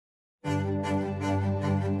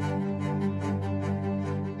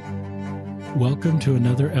Welcome to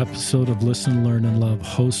another episode of Listen, Learn, and Love,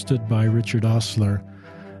 hosted by Richard Ostler.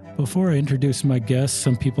 Before I introduce my guests,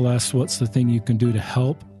 some people ask what's the thing you can do to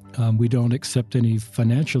help. We don't accept any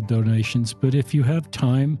financial donations, but if you have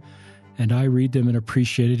time, and I read them and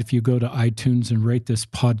appreciate it, if you go to iTunes and rate this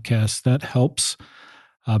podcast, that helps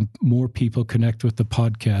more people connect with the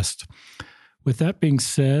podcast. With that being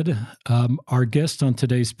said, our guest on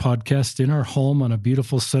today's podcast in our home on a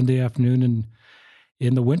beautiful Sunday afternoon and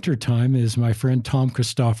in the wintertime is my friend Tom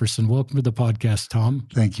Christofferson. Welcome to the podcast, Tom.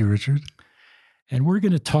 Thank you, Richard. And we're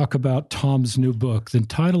going to talk about Tom's new book. The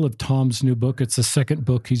title of Tom's new book, it's the second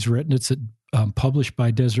book he's written. It's published by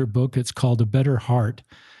Desert Book. It's called A Better Heart,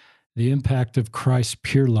 The Impact of Christ's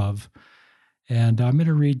Pure Love. And I'm going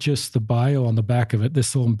to read just the bio on the back of it.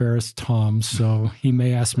 This will embarrass Tom, so he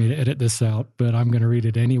may ask me to edit this out, but I'm going to read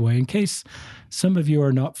it anyway in case some of you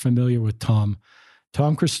are not familiar with Tom.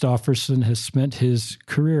 Tom Christofferson has spent his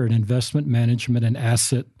career in investment management and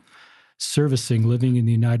asset servicing, living in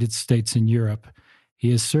the United States and Europe.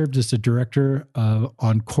 He has served as a director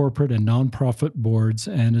on corporate and nonprofit boards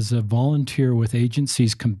and as a volunteer with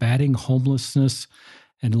agencies combating homelessness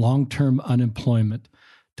and long-term unemployment.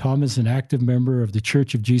 Tom is an active member of the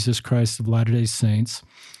Church of Jesus Christ of Latter-day Saints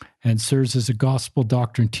and serves as a gospel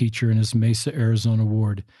doctrine teacher in his Mesa, Arizona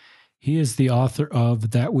ward. He is the author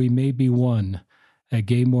of That We May Be One, A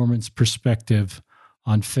Gay Mormon's Perspective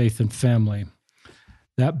on Faith and Family.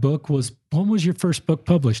 That book was, when was your first book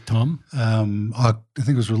published, Tom? I think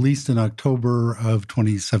it was released in October of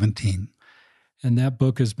 2017. And that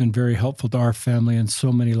book has been very helpful to our family and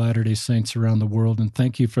so many Latter-day Saints around the world. And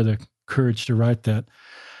thank you for the courage to write that.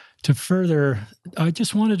 To further, I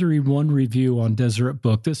just wanted to read one review on Deseret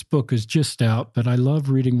Book. This book is just out, but I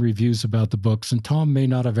love reading reviews about the books. And Tom may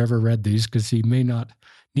not have ever read these because he may not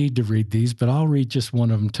need to read these, but I'll read just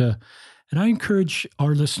one of them and I encourage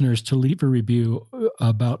our listeners to leave a review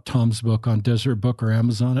about Tom's book on Deseret Book or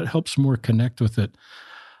Amazon. It helps more connect with it.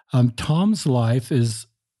 Tom's life is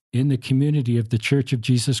in the community of the Church of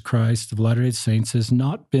Jesus Christ of Latter-day Saints has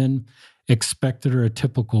not been expected or a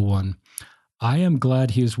typical one. I am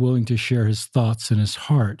glad he is willing to share his thoughts and his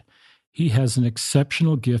heart. He has an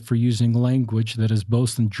exceptional gift for using language that is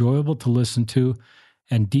both enjoyable to listen to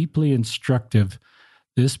and deeply instructive.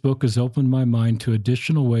 This book has opened my mind to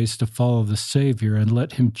additional ways to follow the Savior and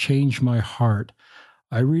let him change my heart.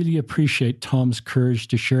 I really appreciate Tom's courage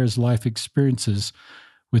to share his life experiences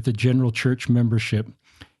with the general church membership.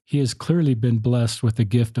 He has clearly been blessed with the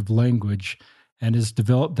gift of language and has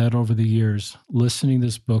developed that over the years. Listening to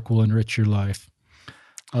this book will enrich your life.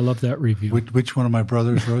 I love that review. Which one of my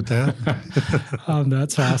brothers wrote that?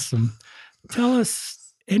 That's awesome. Tell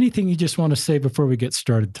us anything you just want to say before we get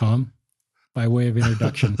started, Tom, by way of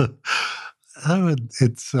introduction.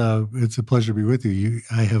 It's a pleasure to be with you.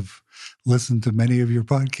 I have listened to many of your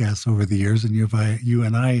podcasts over the years, and you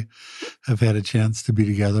and I have had a chance to be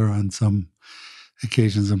together on some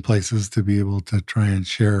occasions and places to be able to try and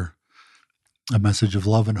share a message of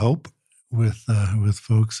love and hope with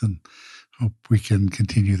folks, and hope we can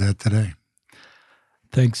continue that today.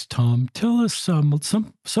 Thanks, Tom. Tell us some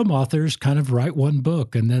authors kind of write one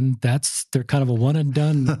book, and then they're kind of a one and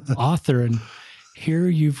done author. And here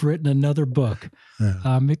you've written another book.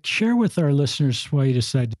 Yeah. Share with our listeners why you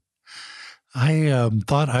decided. I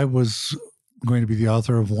thought I was going to be the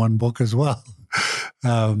author of one book as well.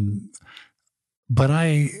 But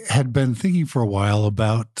I had been thinking for a while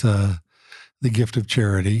about the gift of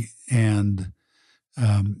charity, and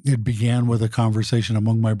it began with a conversation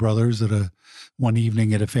among my brothers one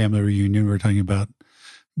evening at a family reunion. We were talking about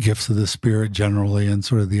gifts of the Spirit generally, and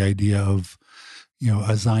sort of the idea of,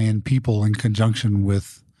 a Zion people in conjunction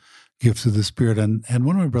with gifts of the Spirit. And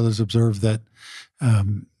one of my brothers observed that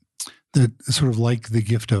that sort of like the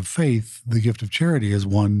gift of faith, the gift of charity is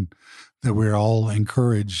one that we're all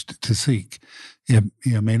encouraged to seek. It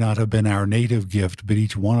may not have been our native gift, but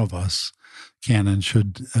each one of us can and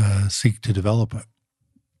should seek to develop it.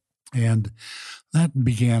 And that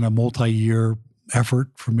began a multi-year effort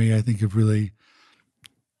for me, I think, of really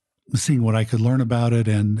seeing what I could learn about it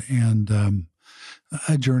and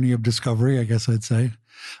a journey of discovery, I guess I'd say.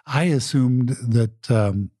 I assumed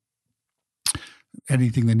that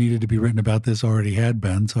anything that needed to be written about this already had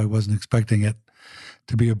been, so I wasn't expecting it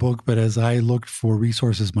to be a book. But as I looked for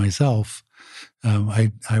resources myself,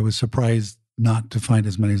 I was surprised not to find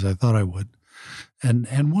as many as I thought I would.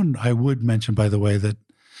 And one I would mention, by the way, that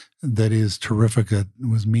is terrific, that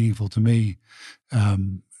was meaningful to me,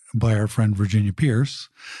 by our friend Virginia Pierce,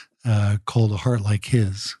 called A Heart Like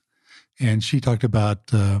His. And she talked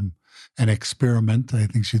about an experiment, I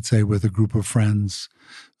think she'd say, with a group of friends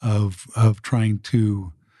of trying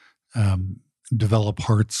to develop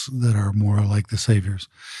hearts that are more like the Savior's.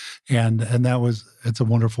 And it's a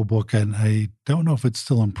wonderful book. And I don't know if it's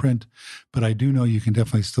still in print, but I do know you can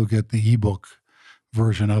definitely still get the ebook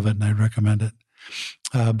version of it, and I'd recommend it.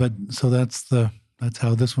 So that's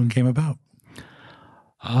how this one came about.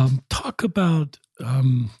 Talk about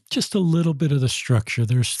just a little bit of the structure.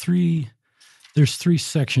 There's three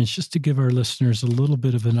sections, just to give our listeners a little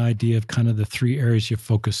bit of an idea of kind of the three areas you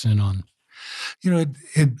focus in on.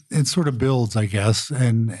 It sort of builds, I guess,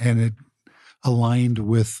 and it aligned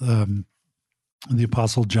with the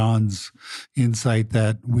Apostle John's insight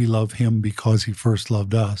that we love him because he first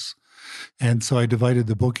loved us. And so I divided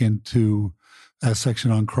the book into a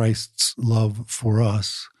section on Christ's love for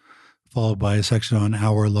us, followed by a section on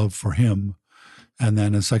our love for him, and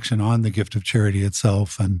then a section on the gift of charity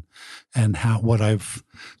itself and what I've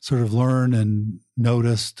sort of learned and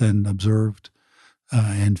noticed and observed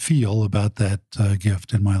and feel about that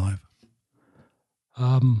gift in my life.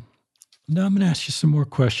 Now I'm going to ask you some more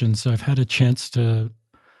questions. I've had a chance to,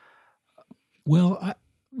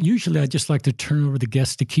 usually I just like to turn over the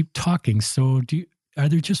guests to keep talking. So are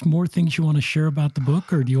there just more things you want to share about the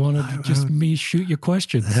book, or do you want to me shoot you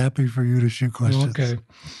questions? Happy for you to shoot questions. Okay.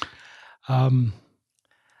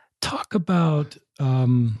 Talk about,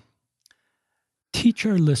 teach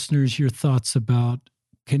our listeners your thoughts about,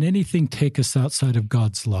 can anything take us outside of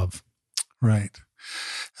God's love? Right.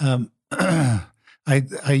 I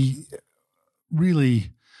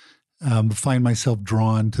really find myself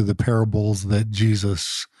drawn to the parables that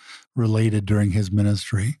Jesus related during his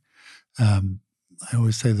ministry. I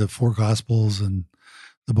always say the four Gospels and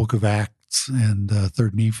the book of Acts and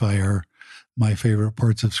Third Nephi are my favorite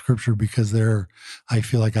parts of Scripture because there I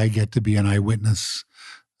feel like I get to be an eyewitness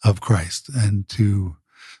of Christ and to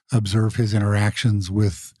observe his interactions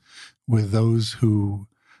with those who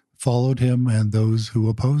followed him and those who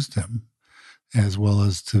opposed him, as well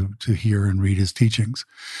as to hear and read his teachings.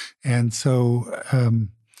 And so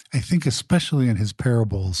I think especially in his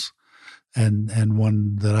parables, and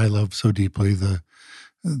one that I love so deeply, the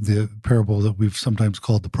parable that we've sometimes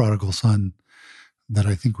called the prodigal son, that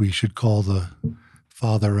I think we should call the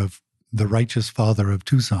righteous father of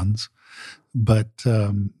two sons, but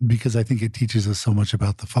because I think it teaches us so much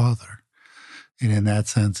about the Father. And in that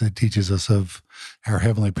sense, it teaches us of our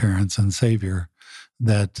heavenly parents and Savior,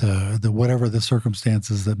 that whatever the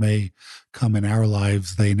circumstances that may come in our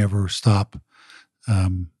lives, they never stop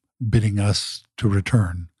bidding us to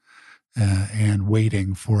return and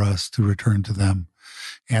waiting for us to return to them,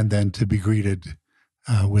 and then to be greeted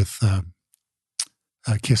with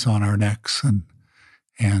a kiss on our necks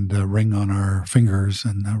and a ring on our fingers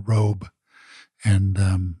and a robe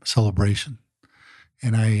and celebration.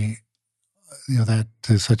 And that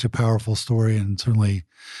is such a powerful story, and certainly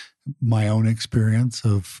my own experience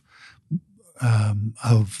of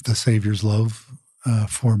the Savior's love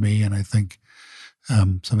for me, and I think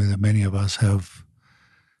something that many of us have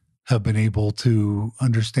been able to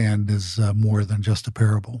understand is more than just a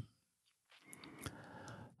parable.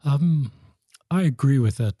 I agree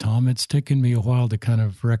with that, Tom. It's taken me a while to kind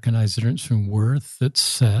of recognize the difference between worth that's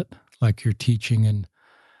set, like you're teaching, and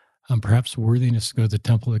perhaps worthiness to go to the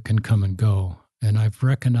temple that can come and go. And I've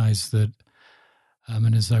recognized that,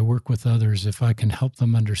 and as I work with others, if I can help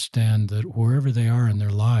them understand that wherever they are in their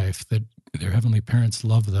life, that their heavenly parents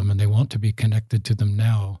love them and they want to be connected to them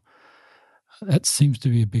now, that seems to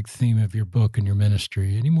be a big theme of your book and your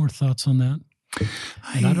ministry. Any more thoughts on that?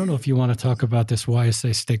 And I don't know if you want to talk about this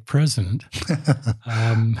YSA stake president,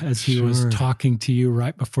 as he was talking to you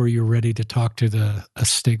right before you were ready to talk to a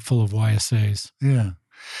stake full of YSAs. Yeah.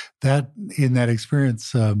 In that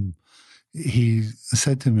experience, he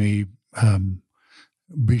said to me,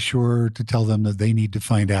 be sure to tell them that they need to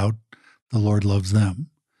find out the Lord loves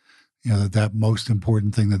them. That most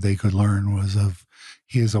important thing that they could learn was of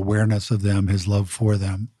his awareness of them, his love for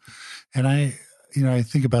them. And I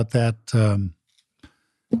think about that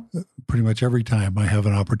pretty much every time I have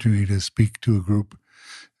an opportunity to speak to a group,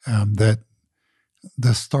 that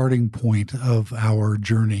the starting point of our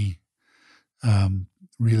journey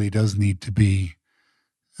really does need to be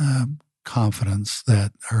confidence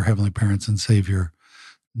that our heavenly parents and Savior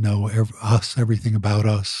know everything about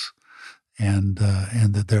us, and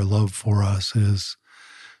that their love for us is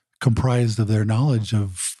comprised of their knowledge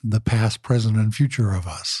of the past, present, and future of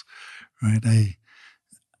us. Right?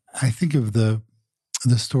 I think of the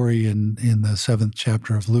story in the 7th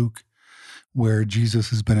chapter of Luke, where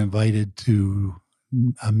Jesus has been invited to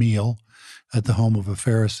a meal at the home of a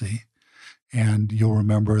Pharisee. And you'll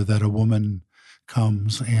remember that a woman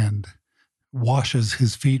comes and washes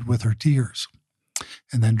his feet with her tears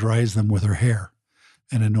and then dries them with her hair.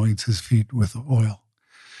 and anoints his feet with oil.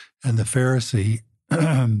 And the Pharisee,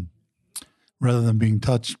 rather than being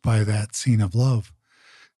touched by that scene of love,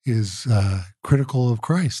 is critical of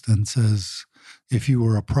Christ and says, if you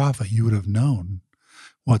were a prophet, you would have known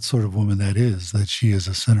what sort of woman that is, that she is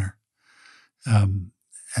a sinner. And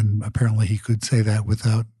apparently he could say that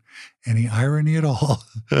without any irony at all,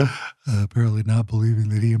 apparently not believing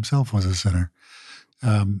that he himself was a sinner.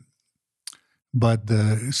 But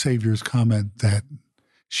the Savior's comment that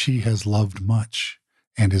she has loved much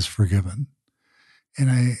and is forgiven. And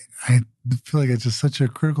I feel like it's just such a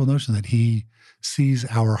critical notion that he sees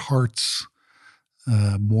our hearts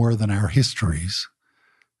more than our histories,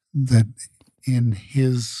 that in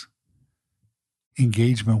his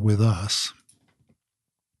engagement with us,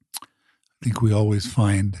 I think we always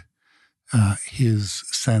find his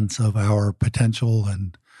sense of our potential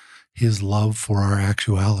and his love for our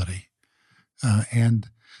actuality, and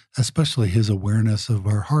especially his awareness of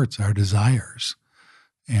our hearts, our desires,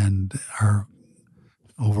 and our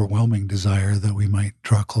overwhelming desire that we might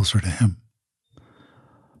draw closer to him.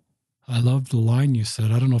 I love the line you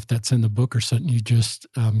said. I don't know if that's in the book or something you just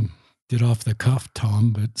did off the cuff,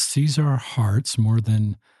 Tom, but sees our hearts more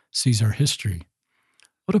than sees our history.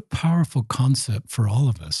 What a powerful concept for all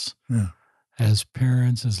of us. Yeah. As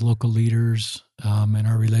parents, as local leaders, in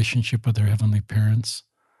our relationship with our heavenly parents.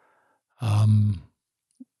 I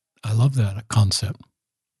love that concept.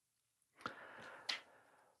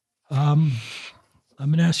 I'm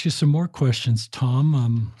going to ask you some more questions,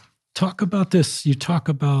 Tom. Talk about this. You talk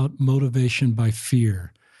about motivation by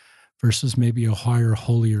fear versus maybe a higher,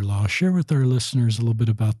 holier law. Share with our listeners a little bit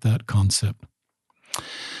about that concept.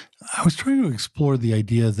 I was trying to explore the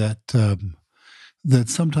idea that that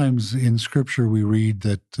sometimes in Scripture we read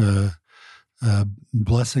that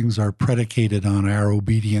blessings are predicated on our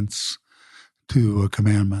obedience to a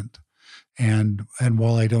commandment, and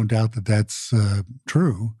while I don't doubt that that's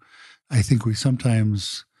true, I think we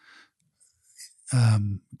sometimes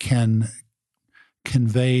can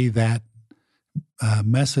convey that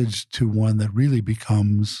message to one that really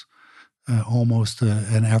becomes almost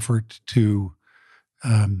an effort to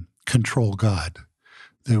control God.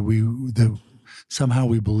 That somehow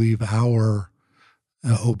we believe our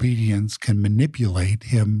obedience can manipulate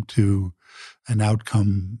him to an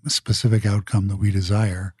outcome, a specific outcome that we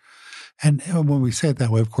desire. And when we say it that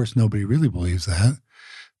way, of course, nobody really believes that.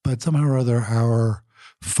 But somehow or other, our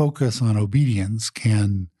focus on obedience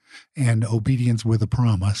and obedience with a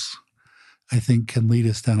promise, I think, can lead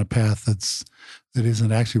us down a path that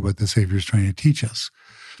isn't actually what the Savior is trying to teach us,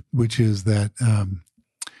 which is that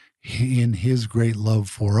in his great love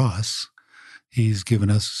for us, he's given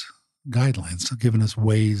us guidelines, given us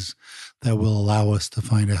ways that will allow us to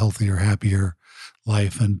find a healthier, happier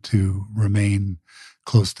life and to remain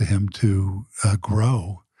close to him, to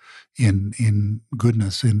grow in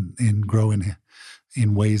goodness, in grow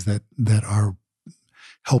in ways that are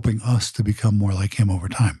helping us to become more like him over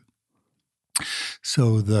time.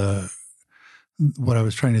 So what I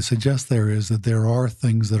was trying to suggest there is that there are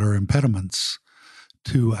things that are impediments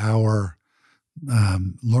to our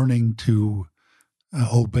learning to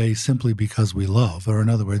obey simply because we love, or in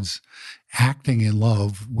other words, acting in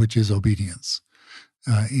love, which is obedience.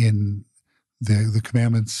 In the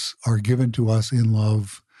commandments are given to us in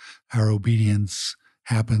love. Our obedience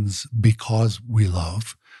happens because we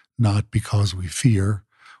love, not because we fear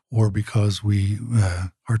or because we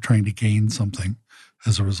are trying to gain something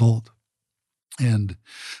as a result. And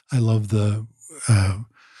I love the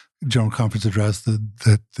General Conference address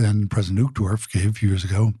that then President Uchtdorf gave a few years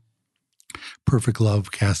ago. Perfect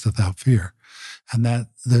love casteth out fear. And that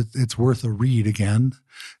it's worth a read again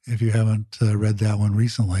if you haven't read that one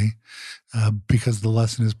recently, because the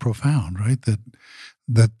lesson is profound, right?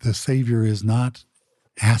 That the Savior is not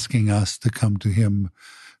asking us to come to him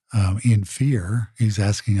in fear. He's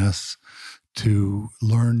asking us to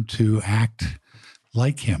learn to act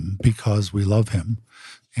like him because we love him,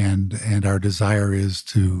 and our desire is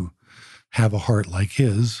to have a heart like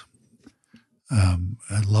his,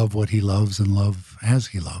 and love what he loves and love as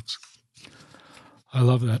he loves. I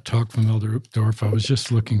love that talk from Elder Uchtdorf. I was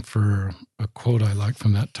just looking for a quote I like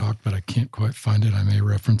from that talk, but I can't quite find it. I may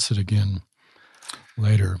reference it again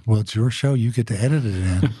later. Well, it's your show. You get to edit it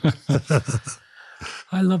in.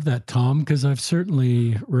 I love that, Tom, because I've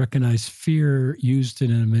certainly recognized fear used in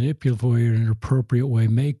a manipulative way or an inappropriate way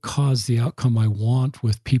may cause the outcome I want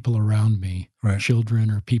with people around me, right. Children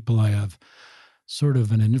or people I have sort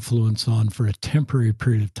of an influence on for a temporary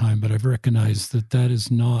period of time. But I've recognized that is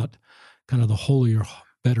not kind of the holier,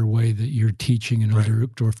 better way that you're teaching and Elder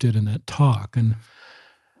Uchtdorf did in that talk.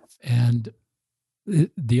 And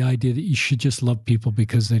the idea that you should just love people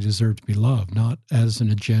because they deserve to be loved, not as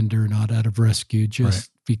an agenda, not out of rescue,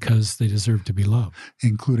 just because they deserve to be loved.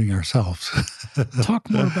 Including ourselves. Talk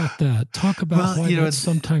more about that. Talk about why it's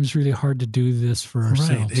sometimes really hard to do this for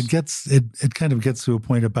ourselves. Right. It kind of gets to a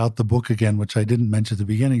point about the book again, which I didn't mention at the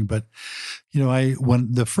beginning, but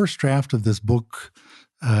when the first draft of this book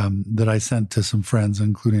that I sent to some friends,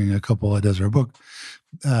 including a couple at Deseret Book,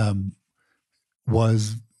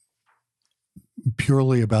 was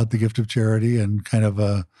purely about the gift of charity and kind of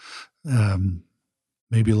a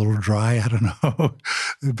maybe a little dry, I don't know.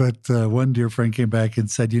 But one dear friend came back and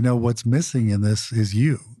said, what's missing in this is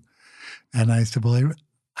you. And I said, well,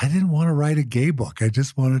 I didn't want to write a gay book. I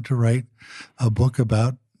just wanted to write a book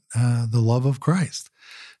about the love of Christ.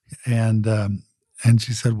 And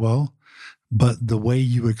she said, well, but the way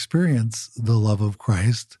you experience the love of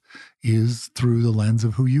Christ is through the lens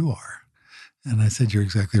of who you are. And I said, you're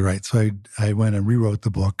exactly right. So I went and rewrote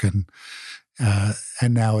the book, and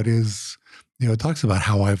now it is, it talks about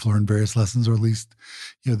how I've learned various lessons, or at least,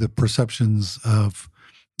 the perceptions of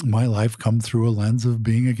my life come through a lens of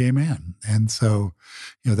being a gay man. And so,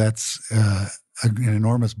 that's an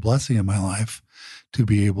enormous blessing in my life to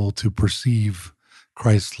be able to perceive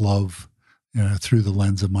Christ's love through the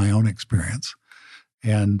lens of my own experience.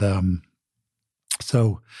 And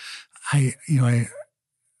so I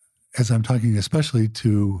as I'm talking especially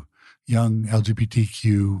to young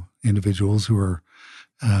LGBTQ individuals who are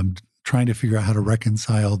trying to figure out how to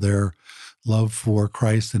reconcile their love for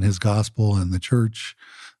Christ and his gospel and the church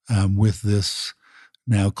with this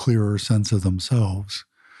now clearer sense of themselves.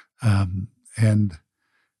 And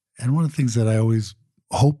one of the things that I always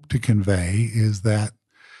hope to convey is that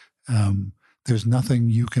there's nothing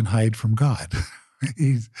you can hide from God.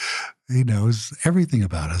 He knows everything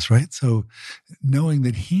about us, right? So knowing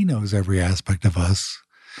that he knows every aspect of us,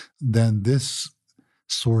 then this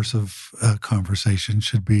source of conversation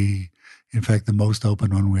should be, in fact, the most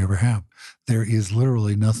open one we ever have. There is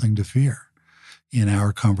literally nothing to fear in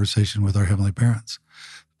our conversation with our heavenly parents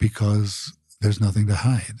because there's nothing to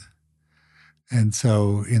hide. And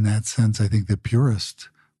so in that sense, I think the purest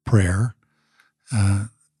prayer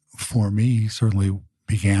for me certainly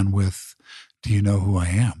began with, do you know who I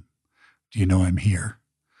am? Do you know I'm here?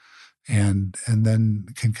 And then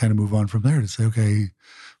can kind of move on from there to say, okay,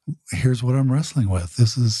 here's what I'm wrestling with.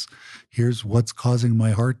 Here's what's causing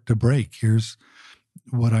my heart to break. Here's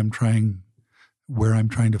what where I'm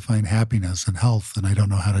trying to find happiness and health, and I don't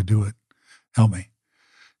know how to do it. Help me.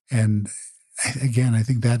 And again, I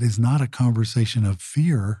think that is not a conversation of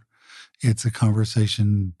fear. It's a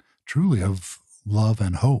conversation truly of love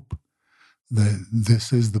and hope.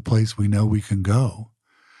 This is the place we know we can go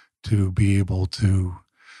to be able to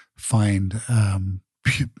find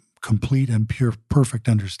complete and pure, perfect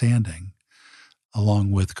understanding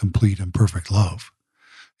along with complete and perfect love.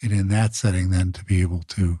 And in that setting, then to be able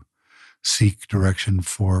to seek direction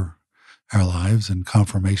for our lives and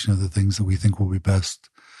confirmation of the things that we think will be best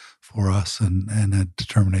for us and a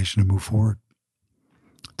determination to move forward.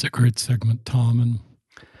 It's a great segment, Tom. And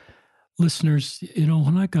listeners,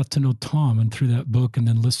 when I got to know Tom and through that book and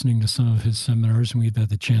then listening to some of his seminars, and we've had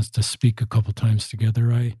the chance to speak a couple times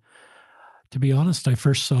together, to be honest, I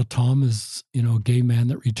first saw Tom as, a gay man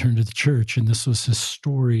that returned to the church, and this was his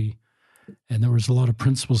story. And there was a lot of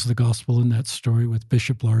principles of the gospel in that story with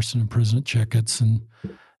Bishop Larson and President Checketts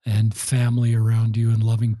and family around you and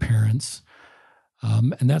loving parents.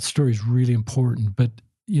 And that story is really important. But,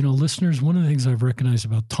 listeners, one of the things I've recognized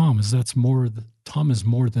about Tom is Tom is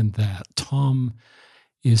more than that. Tom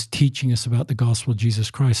is teaching us about the gospel of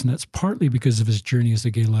Jesus Christ, and that's partly because of his journey as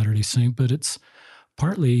a gay Latter-day Saint, but it's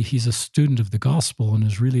partly he's a student of the gospel and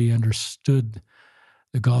has really understood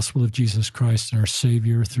the gospel of Jesus Christ and our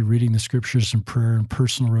Savior through reading the scriptures and prayer and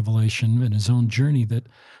personal revelation and his own journey.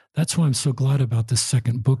 That's why I'm so glad about this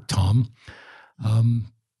second book, Tom,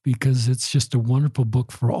 because it's just a wonderful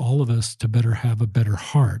book for all of us to better have a better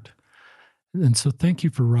heart. And so thank you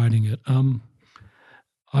for writing it.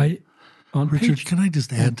 Richard, can I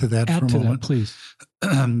just add to that for a moment? That, please.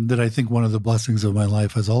 That I think one of the blessings of my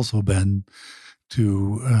life has also been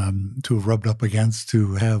to have rubbed up against,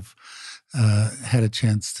 to have had a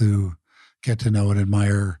chance to get to know and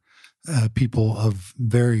admire people of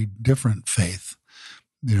very different faith.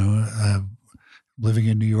 Living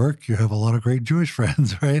in New York, you have a lot of great Jewish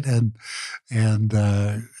friends, right?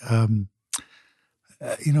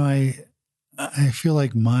 I feel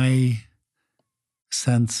like my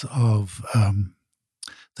sense of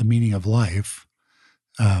the meaning of life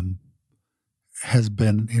has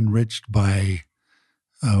been enriched by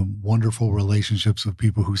wonderful relationships with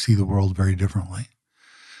people who see the world very differently.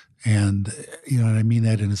 And, and I mean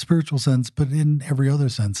that in a spiritual sense, but in every other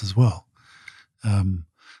sense as well.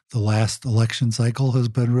 The last election cycle has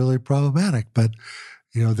been really problematic, but,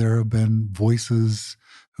 there have been voices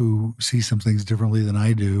who see some things differently than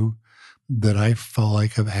I do that I felt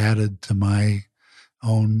like have added to my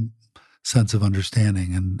own sense of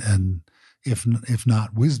understanding and if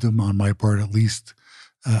not wisdom on my part, at least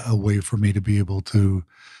a way for me to be able to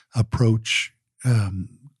approach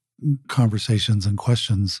conversations and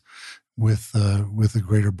questions with a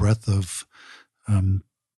greater breadth of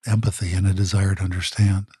empathy and a desire to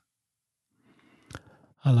understand.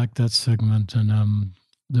 I like that segment. And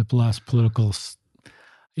the last political,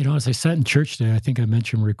 as I sat in church today, I think I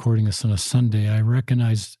mentioned recording this on a Sunday. I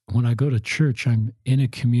recognize when I go to church, I'm in a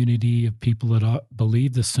community of people that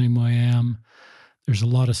believe the same way I am. There's a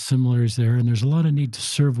lot of similarities there, and there's a lot of need to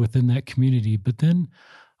serve within that community. But then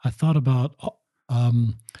I thought about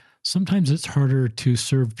sometimes it's harder to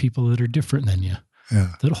serve people that are different than you,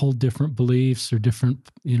 that hold different beliefs or different,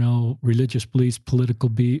 religious beliefs, political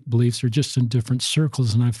beliefs, or just in different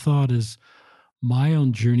circles. And I've thought as my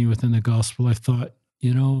own journey within the gospel, I thought,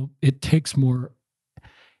 it takes more,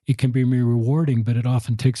 it can be rewarding, but it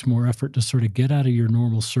often takes more effort to sort of get out of your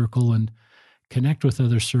normal circle and connect with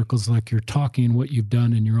other circles like you're talking, what you've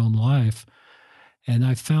done in your own life. And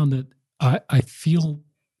I found that I feel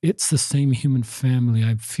it's the same human family.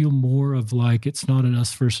 I feel more of like, it's not an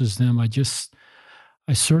us versus them. I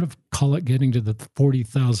sort of call it getting to the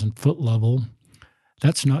 40,000 foot level.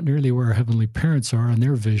 That's not nearly where our heavenly parents are on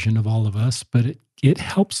their vision of all of us, but it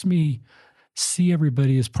helps me see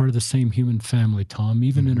everybody as part of the same human family, Tom,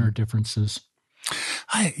 even in our differences.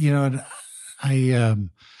 As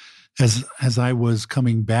I was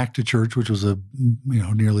coming back to church, which was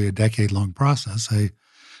nearly a decade-long process, I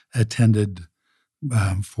attended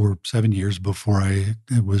for 7 years before I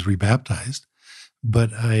was rebaptized.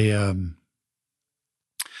 But there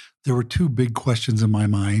were two big questions in my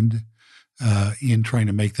mind in trying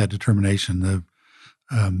to make that determination.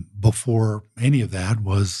 Before any of that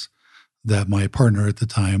was that my partner at the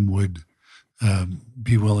time would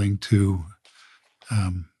be willing to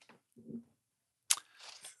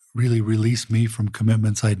really release me from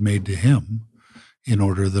commitments I'd made to him in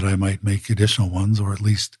order that I might make additional ones, or at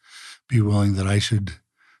least be willing that I should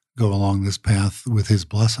go along this path with his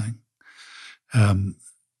blessing. And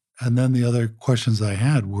then the other questions I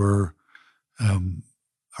had were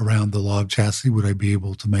around the law of chastity. Would I be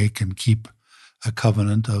able to make and keep a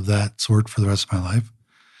covenant of that sort for the rest of my life?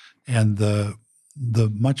 And the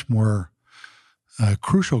much more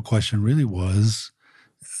crucial question really was,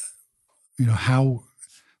 how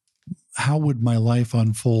would my life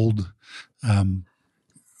unfold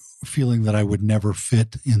feeling that I would never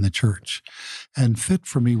fit in the church? And fit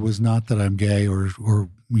for me was not that I'm gay or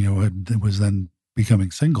it was then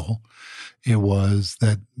becoming single. It was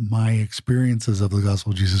that my experiences of the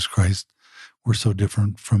gospel of Jesus Christ were so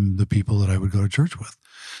different from the people that I would go to church with.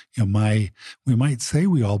 We might say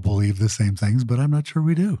we all believe the same things, but I'm not sure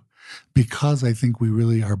we do, because I think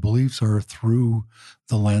our beliefs are through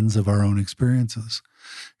the lens of our own experiences.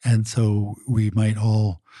 And so we might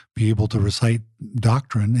all be able to recite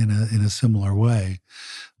doctrine in a similar way.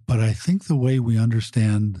 But I think the way we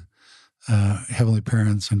understand heavenly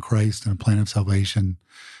parents and Christ and a plan of salvation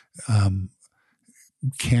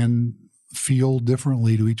can feel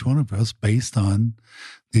differently to each one of us based on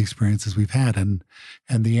the experiences we've had. And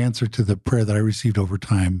the answer to the prayer that I received over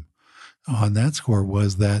time on that score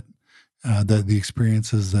was that the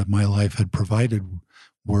experiences that my life had provided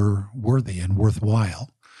were worthy and worthwhile,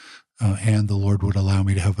 and the Lord would allow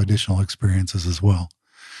me to have additional experiences as well.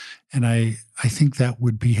 And I think that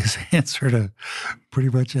would be his answer to pretty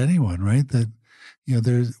much anyone, right? That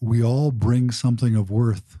we all bring something of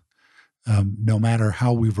worth, no matter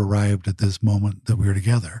how we've arrived at this moment that we're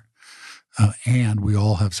together, and we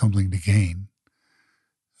all have something to gain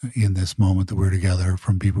in this moment that we're together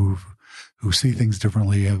from people who see things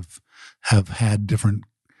differently, have had different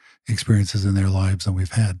experiences in their lives than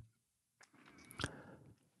we've had.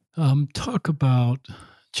 Talk about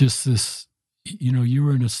just this, you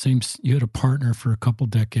were you had a partner for a couple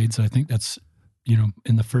decades. I think that's,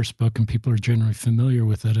 in the first book, and people are generally familiar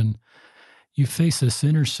with it. And you face this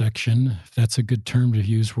intersection, if that's a good term to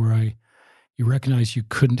use, where you recognize you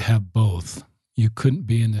couldn't have both. You couldn't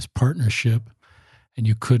be in this partnership and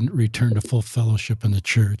you couldn't return to full fellowship in the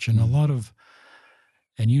church. And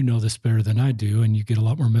and you know this better than I do, and you get a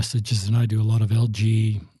lot more messages than I do. A lot of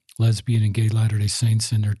LG, lesbian, and gay Latter-day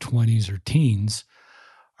Saints in their 20s or teens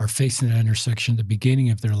are facing that intersection at the beginning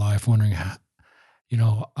of their life, wondering,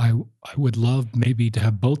 I would love maybe to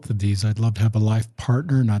have both of these. I'd love to have a life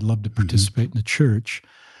partner, and I'd love to participate in the church.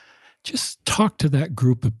 just talk to that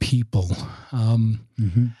group of people.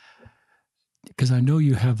 Because I know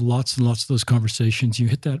you have lots and lots of those conversations. You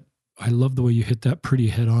hit that. I love the way you hit that pretty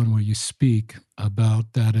head on where you speak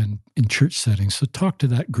about that in church settings. So talk to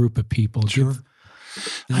that group of people. Sure.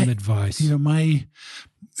 Give them advice. My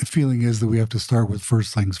feeling is that we have to start with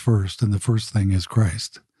first things first, and the first thing is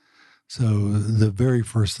Christ. So the very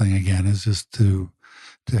first thing, again, is just to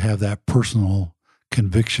have that personal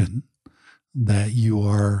conviction that you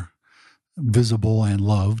are visible and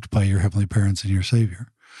loved by your heavenly parents and your Savior.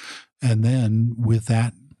 And then with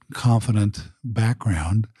that confident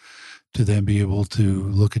background, to then be able to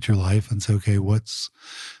look at your life and say, okay, what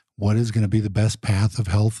is going to be the best path of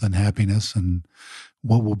health and happiness, and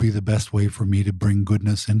what will be the best way for me to bring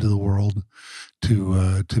goodness into the world,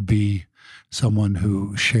 to be someone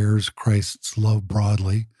who shares Christ's love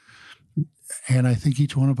broadly. And I think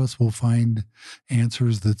each one of us will find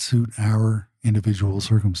answers that suit our individual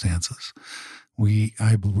circumstances.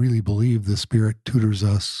 I really believe the Spirit tutors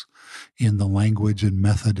us in the language and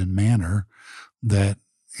method and manner that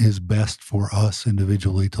is best for us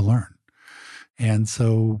individually to learn. And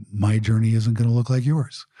so my journey isn't going to look like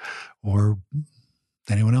yours or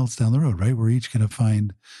anyone else down the road, right? We're each going to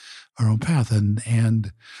find our own path,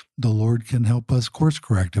 and the Lord can help us course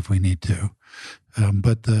correct if we need to.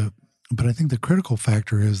 But I think the critical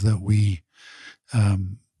factor is that we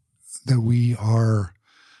are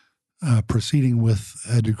proceeding with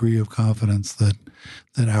a degree of confidence that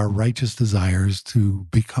our righteous desires to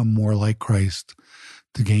become more like Christ,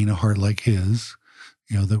 to gain a heart like His,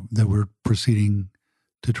 that we're proceeding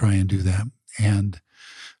to try and do that. And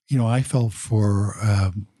I felt for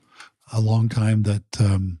a long time that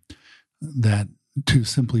to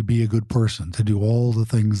simply be a good person, to do all the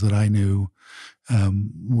things that I knew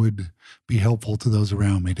would be helpful to those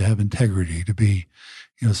around me, to have integrity, to be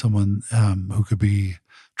someone who could be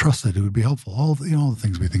trusted, who would be helpful, all the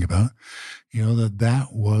things we think about, that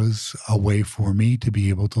was a way for me to be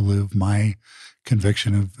able to live my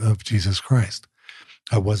conviction of Jesus Christ.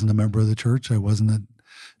 I wasn't a member of the church. I wasn't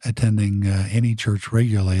attending any church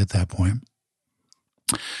regularly at that point.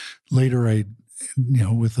 Later, I,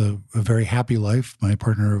 with a very happy life, my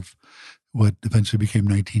partner of what eventually became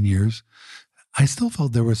 19 years, I still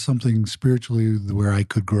felt there was something spiritually where I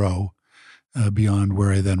could grow beyond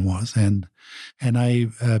where I then was. And I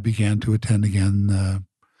began to attend again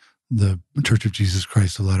the Church of Jesus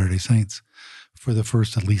Christ of Latter-day Saints. For the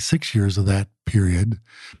first at least 6 years of that period,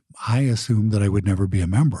 I assumed that I would never be a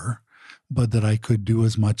member, but that I could do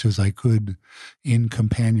as much as I could in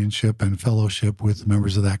companionship and fellowship with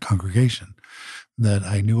members of that congregation. That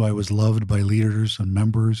I knew I was loved by leaders and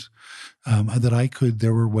members, that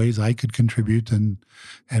there were ways I could contribute and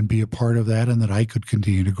be a part of that, and that I could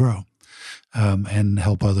continue to grow and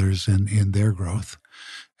help others in their growth.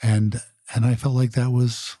 And I felt like that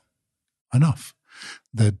was enough.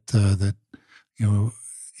 That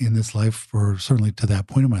in this life, or certainly to that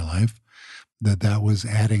point in my life, that was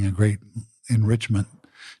adding a great enrichment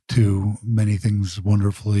to many things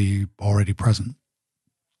wonderfully already present.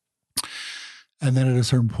 And then at a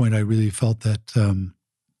certain point, I really felt that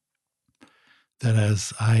that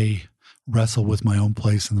as I wrestle with my own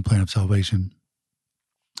place in the plan of salvation,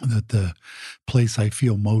 that the place I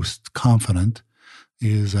feel most confident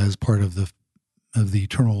is as part of the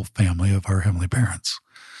eternal family of our heavenly parents.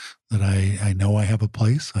 That I know I have a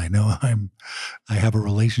place. I know I have a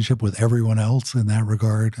relationship with everyone else in that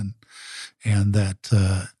regard, and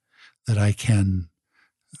that I can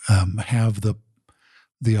have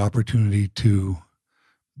the opportunity to,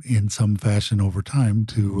 in some fashion over time,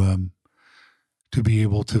 to be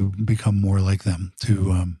able to become more like them.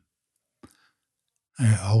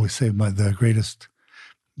 I always say the greatest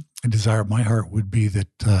desire of my heart would be that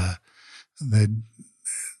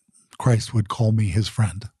Christ would call me His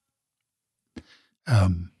friend.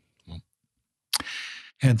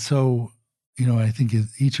 And so, I think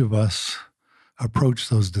each of us approach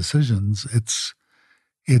those decisions. It's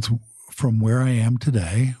from where I am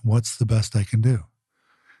today, what's the best I can do?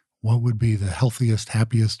 What would be the healthiest,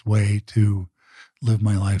 happiest way to live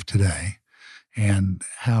my life today? And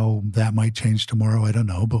how that might change tomorrow, I don't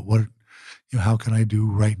know. But how can I do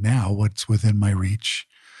right now what's within my reach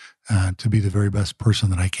to be the very best person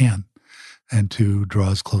that I can, and to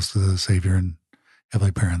draw as close to the Savior and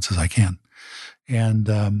heavenly parents as I can.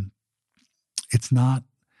 And it's not,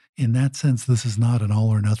 in that sense, this is not an all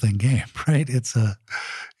or nothing game, right? It's a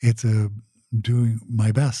doing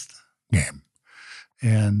my best game.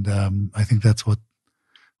 And I think that's what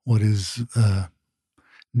is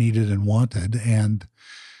needed and wanted. And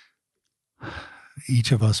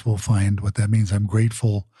each of us will find what that means. I'm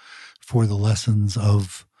grateful for the lessons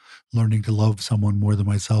of learning to love someone more than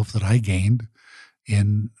myself that I gained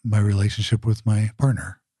in my relationship with my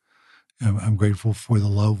partner. I'm grateful for the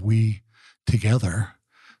love we together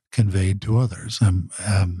conveyed to others.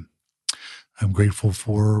 I'm grateful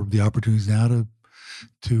for the opportunities now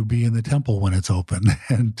to be in the temple when it's open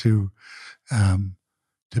and to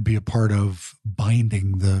be a part of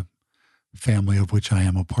binding the family of which I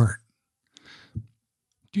am a part.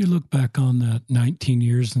 Do you look back on that 19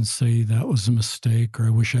 years and say that was a mistake, or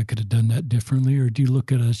I wish I could have done that differently? Or do you look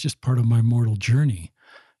at it as just part of my mortal journey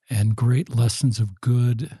and great lessons of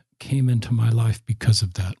good came into my life because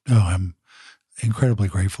of that? Oh, I'm incredibly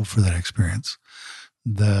grateful for that experience.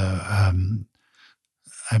 I'm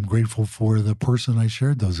grateful for the person I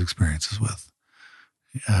shared those experiences with.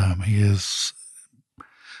 He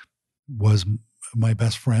was my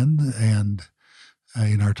best friend, and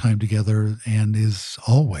in our time together, and is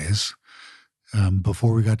always,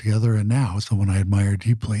 before we got together and now, someone I admire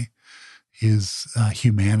deeply. His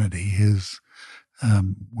humanity, his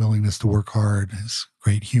willingness to work hard, his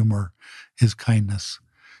great humor, his kindness.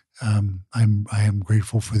 I am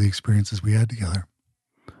grateful for the experiences we had together.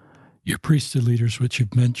 Your priesthood leaders, which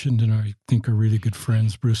you've mentioned and I think are really good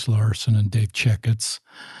friends, Bruce Larson and Dave Checketts.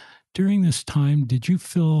 During this time, did you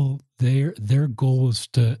feel their goal was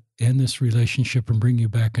to end this relationship and bring you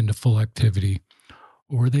back into full activity?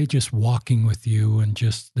 Or were they just walking with you and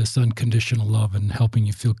just this unconditional love and helping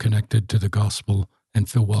you feel connected to the gospel and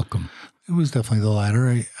feel welcome? It was definitely the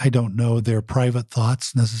latter. I don't know their private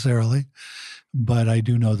thoughts necessarily, but I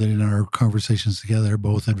do know that in our conversations together,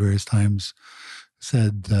 both at various times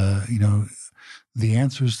said, the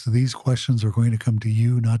answers to these questions are going to come to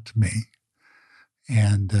you, not to me.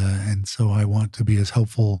 And so I want to be as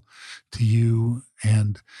helpful to you,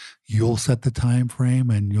 and you'll set the time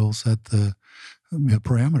frame and you'll set the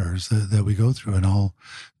parameters that we go through, and I'll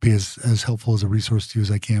be as helpful as a resource to you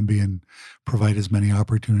as I can be and provide as many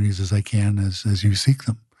opportunities as I can as you seek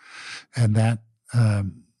them. And that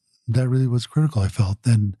really was critical, I felt.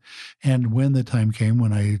 And when the time came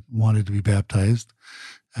when I wanted to be baptized,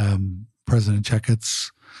 President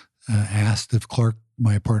Checketts asked if Clark,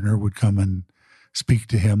 my partner, would come and speak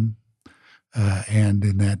to him. And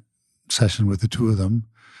in that session with the two of them,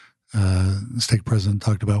 the stake president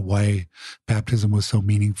talked about why baptism was so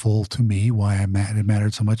meaningful to me, why it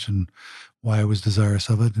mattered so much, and why I was desirous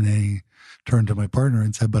of it. And then he turned to my partner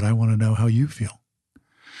and said, "But I want to know how you feel."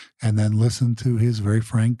 And then listened to his very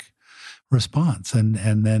frank response. And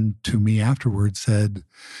then to me afterwards said,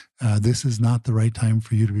 "This is not the right time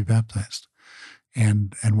for you to be baptized.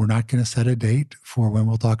 And we're not going to set a date for when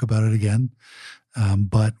we'll talk about it again.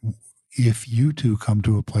 But if you two come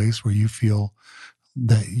to a place where you feel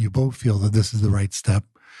that you both feel that this is the right step,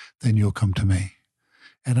 then you'll come to me."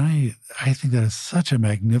 And I think that is such a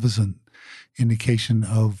magnificent indication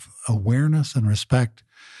of awareness and respect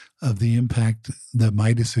of the impact that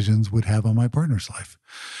my decisions would have on my partner's life.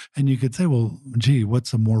 And you could say, well, gee,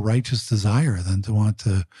 what's a more righteous desire than to want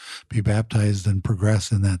to be baptized and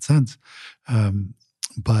progress in that sense?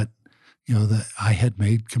 But, that I had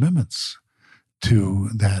made commitments to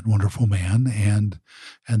that wonderful man, and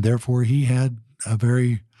therefore he had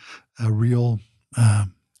a real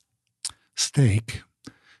stake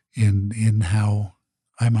in how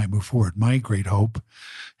I might move forward. My great hope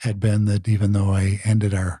had been that even though I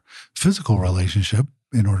ended our physical relationship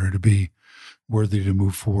in order to be worthy to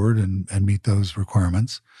move forward and meet those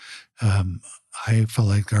requirements, I felt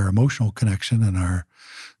like our emotional connection and our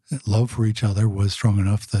love for each other was strong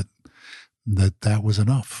enough that was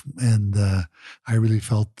enough. And I really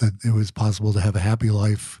felt that it was possible to have a happy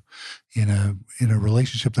life in a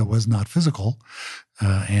relationship that was not physical,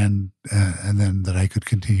 and then that I could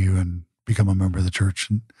continue and become a member of the church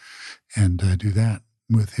and do that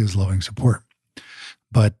with his loving support.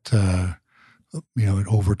 But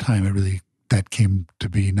over time, that came to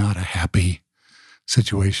be not a happy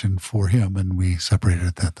situation for him, and we separated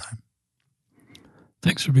at that time.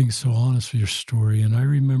 Thanks for being so honest with your story. And I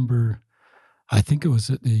remember, I think it was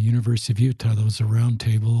at the University of Utah, there was a round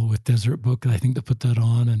table with Deseret Book, and I think they put that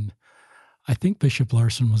on, and I think Bishop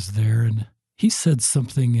Larson was there, and he said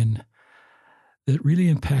something that really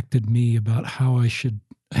impacted me about how I should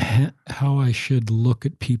look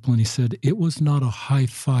at people. And he said, it was not a high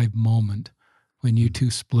five moment when you two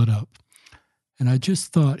split up. And I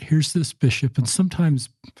just thought, here's this bishop, and sometimes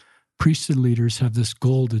priesthood leaders have this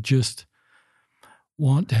goal to just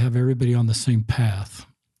want to have everybody on the same path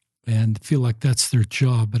and feel like that's their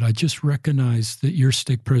job. But I just recognized that your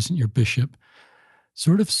stake president, your bishop,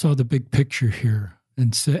 sort of saw the big picture here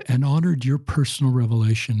and honored your personal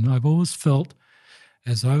revelation. I've always felt,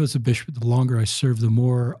 as I was a bishop, the longer I served, the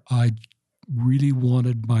more I really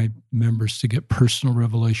wanted my members to get personal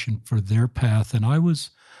revelation for their path. And I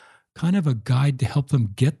was kind of a guide to help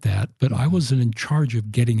them get that, but I wasn't in charge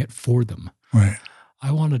of getting it for them. Right.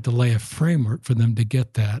 I wanted to lay a framework for them to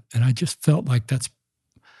get that. And I just felt like that's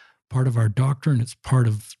part of our doctrine. It's part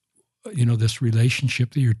of, this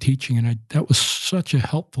relationship that you're teaching. And that was such a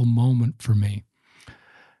helpful moment for me.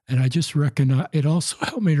 And I just recognize, it also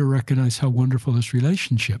helped me to recognize how wonderful this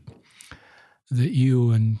relationship that you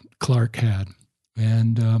and Clark had.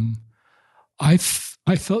 And I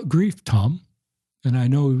felt grief, Tom. And I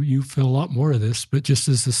know you feel a lot more of this, but just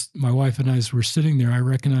as my wife and I were sitting there, I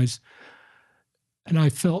recognized, and I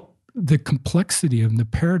felt the complexity and the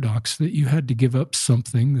paradox that you had to give up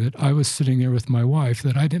something that I was sitting there with my wife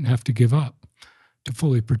that I didn't have to give up to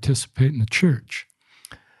fully participate in the church.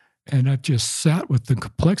 And I've just sat with the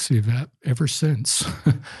complexity of that ever since.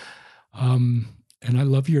 And I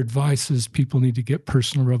love your advice as people need to get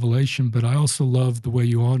personal revelation, but I also love the way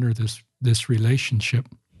you honor this relationship.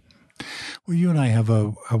 Well, you and I have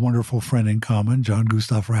a wonderful friend in common, John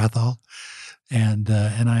Gustav Rathal, and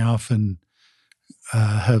I often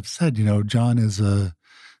have said, John is an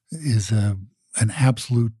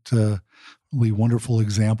absolutely wonderful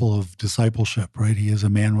example of discipleship. Right? He is a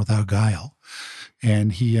man without guile,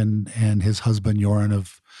 and he and his husband Joran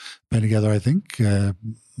have been together, I think,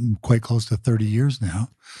 quite close to 30 years now.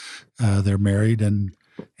 They're married, and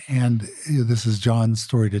this is John's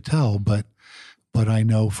story to tell, but I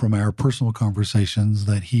know from our personal conversations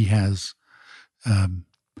that he has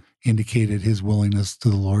indicated his willingness to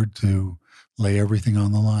the Lord to lay everything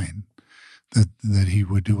on the line, that he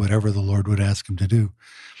would do whatever the Lord would ask him to do,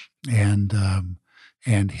 and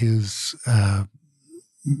his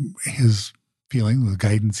feeling, the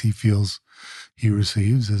guidance he feels he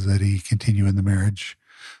receives, is that he continue in the marriage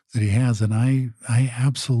that he has, and I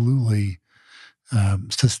absolutely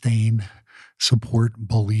sustain, support,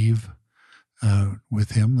 believe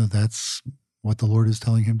with him that's what the Lord is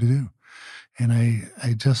telling him to do. And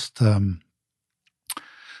I just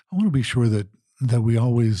I want to be sure that we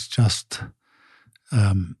always just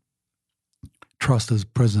trust, as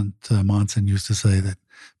President Monson used to say, that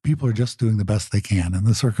people are just doing the best they can in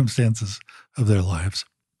the circumstances of their lives.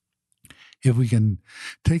 If we can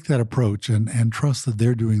take that approach and trust that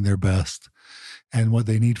they're doing their best, and what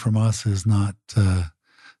they need from us is not a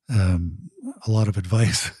lot of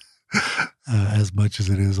advice as much as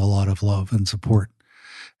it is a lot of love and support.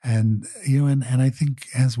 And, and I think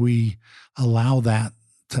as we allow that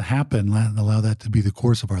to happen, allow that to be the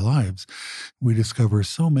course of our lives, we discover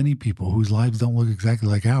so many people whose lives don't look exactly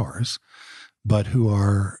like ours, but who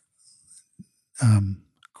are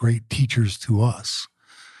great teachers to us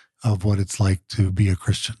of what it's like to be a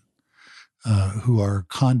Christian, who are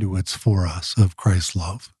conduits for us of Christ's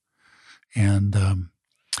love. And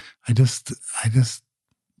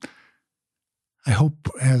I hope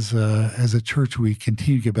as a church we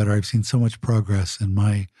continue to get better. I've seen so much progress in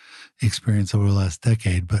my experience over the last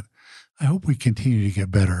decade, but I hope we continue to get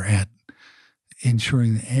better at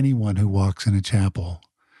ensuring that anyone who walks in a chapel,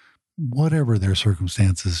 whatever their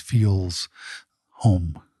circumstances, feels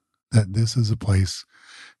home, that this is a place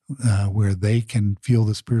where they can feel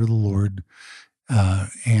the Spirit of the Lord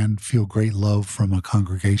and feel great love from a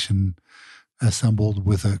congregation assembled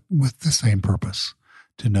with the same purpose,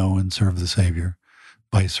 to know and serve the Savior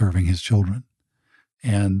by serving His children.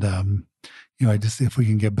 And if we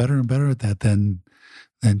can get better and better at that, then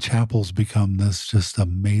chapels become this just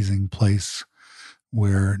amazing place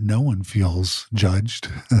where no one feels judged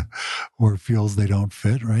or feels they don't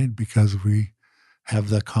fit, right? Because we have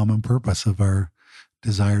the common purpose of our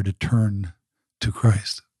desire to turn to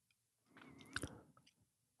Christ.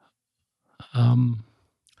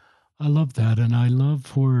 I love that. And I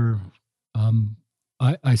love where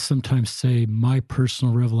I sometimes say my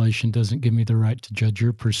personal revelation doesn't give me the right to judge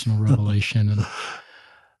your personal revelation.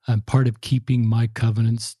 And part of keeping my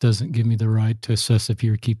covenants doesn't give me the right to assess if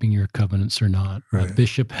you're keeping your covenants or not. Right. A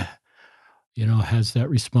bishop, has that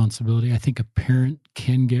responsibility. I think a parent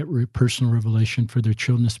can get personal revelation for their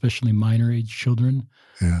children, especially minor age children.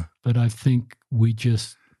 Yeah. But I think we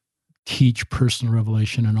just teach personal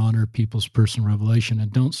revelation and honor people's personal revelation,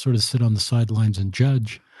 and don't sort of sit on the sidelines and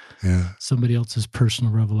judge somebody else's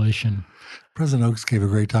personal revelation. President Oaks gave a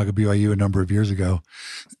great talk at BYU a number of years ago.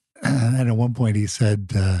 And at one point he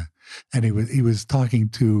said, and he was talking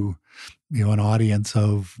to an audience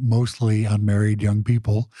of mostly unmarried young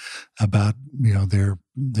people about,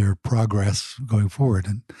 their progress going forward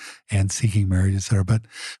and seeking marriage, et cetera. But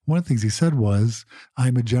one of the things he said was,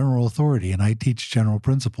 I'm a general authority and I teach general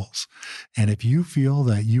principles. And if you feel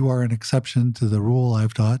that you are an exception to the rule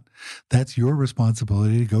I've taught, that's your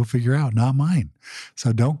responsibility to go figure out, not mine.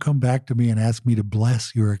 So don't come back to me and ask me to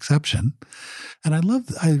bless your exception. And I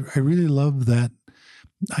really love that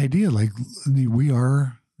idea. Like, we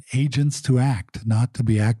are agents to act, not to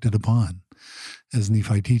be acted upon, as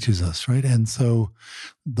Nephi teaches us, right? And so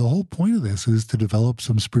the whole point of this is to develop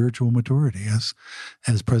some spiritual maturity, as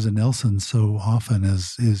President Nelson so often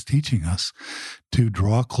is teaching us, to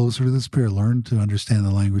draw closer to the Spirit, learn to understand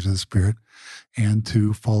the language of the Spirit, and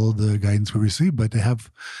to follow the guidance we receive, but to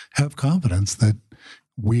have confidence that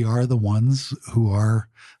we are the ones who are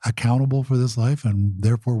accountable for this life, and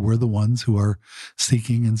therefore we're the ones who are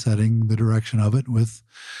seeking and setting the direction of it with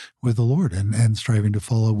the Lord, and striving to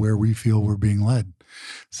follow where we feel we're being led.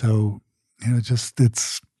 So,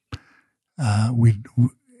 we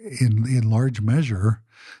in large measure,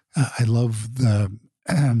 I love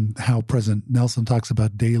how President Nelson talks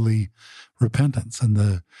about daily repentance, and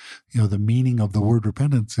the meaning of the word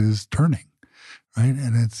repentance is turning. Right.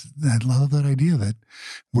 And I love that idea that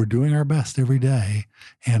we're doing our best every day,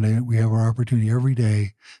 and we have our opportunity every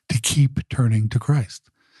day to keep turning to Christ.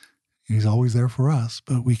 He's always there for us,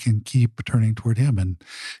 but we can keep turning toward him,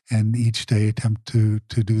 and each day attempt to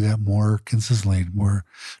do that more consistently,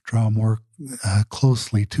 draw more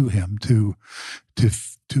closely to him, to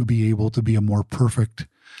be able to be a more perfect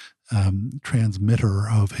transmitter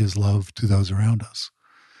of his love to those around us.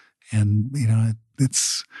 And,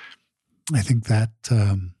 I think that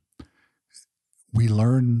we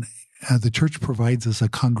learn, the church provides us a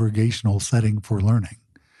congregational setting for learning,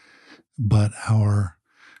 but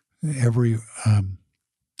every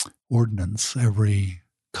ordinance, every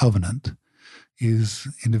covenant is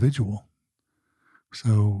individual.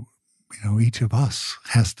 So, each of us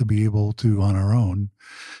has to be able to, on our own,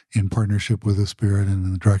 in partnership with the Spirit and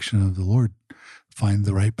in the direction of the Lord, find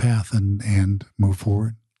the right path and move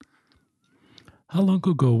forward. How long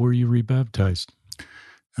ago were you rebaptized?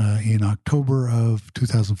 In October of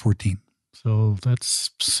 2014. So that's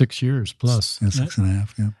 6 years plus. Yeah,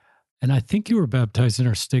 6.5, yeah. And I think you were baptized in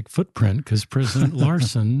our stake footprint, because President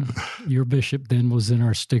Larson, your bishop then, was in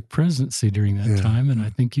our stake presidency during that time. And I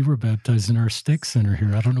think you were baptized in our stake center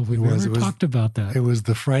here. I don't know if we've ever talked about that. It was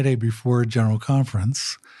the Friday before General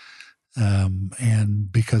Conference.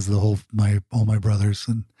 And because all my brothers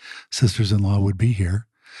and sisters-in-law would be here.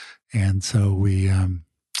 And so I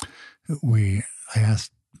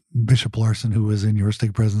asked Bishop Larson, who was in your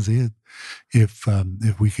stake presidency, if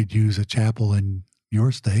we could use a chapel in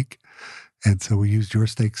your stake. And so we used your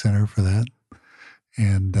stake center for that.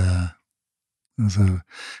 And so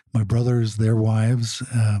my brothers, their wives,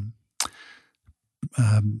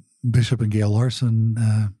 Bishop and Gail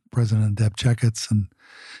Larson, President Deb Checketts,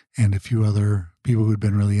 and a few other people who'd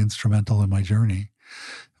been really instrumental in my journey.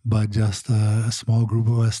 But just a small group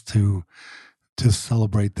of us to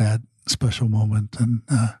celebrate that special moment. And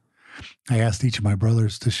I asked each of my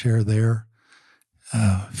brothers to share their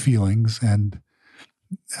feelings. And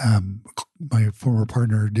my former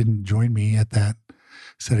partner didn't join me at that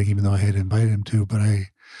setting, even though I had invited him to. But I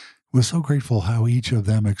was so grateful how each of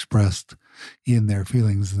them expressed in their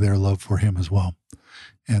feelings their love for him as well,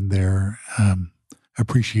 and their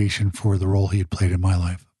appreciation for the role he had played in my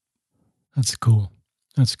life. That's cool.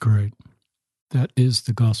 That's great. That is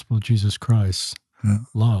the gospel of Jesus Christ,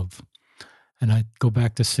 love. And I go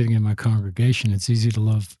back to sitting in my congregation. It's easier to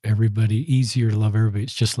love everybody.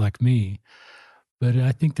 It's just like me. But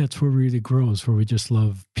I think that's where it really grows, where we just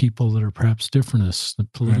love people that are perhaps different us,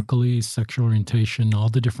 politically, sexual orientation, all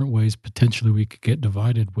the different ways potentially we could get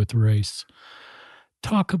divided with race.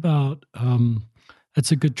 Talk about,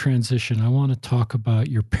 that's a good transition. I want to talk about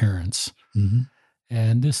your parents. Mm-hmm.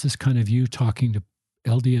 And this is kind of you talking to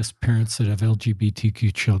LDS parents that have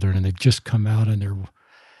LGBTQ children, and they've just come out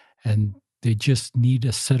and they just need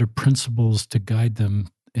a set of principles to guide them.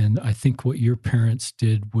 And I think what your parents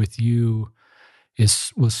did with you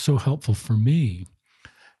was so helpful for me.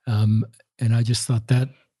 And I just thought that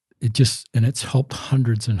it's helped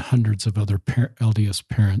hundreds and hundreds of other LDS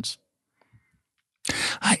parents.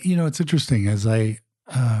 It's interesting. As I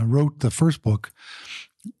wrote the first book,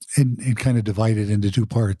 it kind of divided into two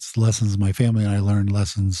parts: lessons my family and I learned,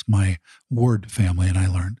 lessons my ward family and I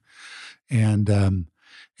learned. And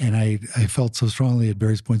I felt so strongly at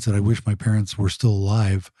various points that I wish my parents were still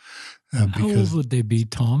alive. How old would they be,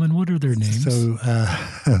 Tom? And what are their names? So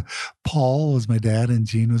Paul was my dad and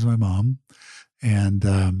Jean was my mom.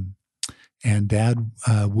 And And Dad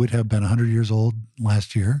would have been 100 years old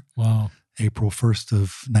last year. Wow. April 1st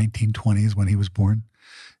of 1920 is when he was born.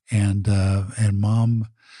 And Mom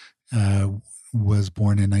was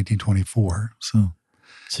born in 1924. So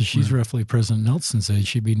she's roughly President Nelson's age.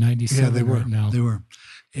 She'd be 97 yeah, they were, right now. They were.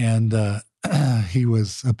 And he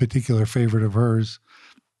was a particular favorite of hers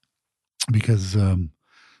because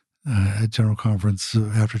at General Conference,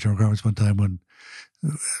 after General Conference one time when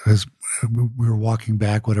we were walking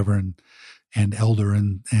back, whatever, and Elder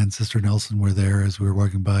and Sister Nelson were there as we were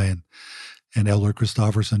walking by, and Elder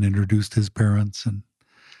Christofferson introduced his parents,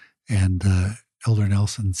 and Elder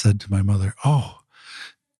Nelson said to my mother, "Oh,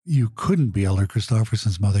 you couldn't be Elder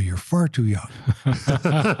Christofferson's mother. You're far too young."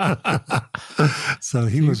 So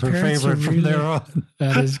he was her favorite from there on.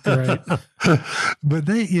 That is great. But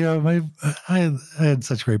they, I had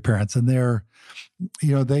such great parents, and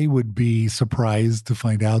they would be surprised to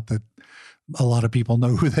find out that a lot of people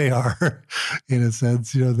know who they are. In a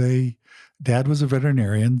sense, Dad was a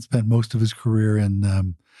veterinarian, spent most of his career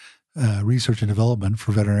in research and development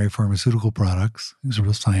for veterinary pharmaceutical products. He was a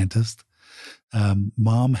real scientist.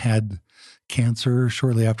 Mom had cancer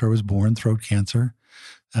shortly after I was born, throat cancer,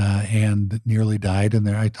 and nearly died. And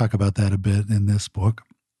I talk about that a bit in this book.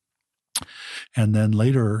 And then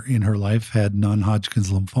later in her life had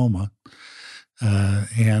non-Hodgkin's lymphoma.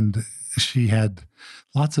 And she had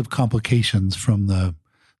lots of complications from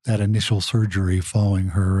that initial surgery following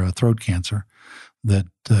her throat cancer, that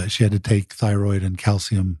she had to take thyroid and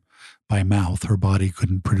calcium by mouth. Her body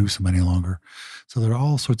couldn't produce them any longer. So there are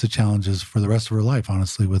all sorts of challenges for the rest of her life,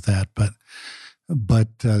 honestly, with that. But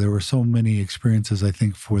there were so many experiences, I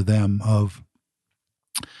think, for them of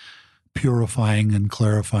purifying and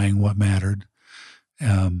clarifying what mattered.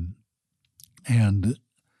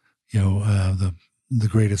 The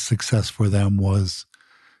greatest success for them was,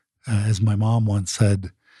 as my mom once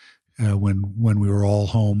said, when we were all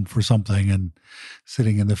home for something and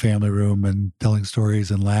sitting in the family room and telling stories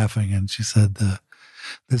and laughing. And she said,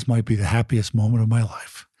 "This might be the happiest moment of my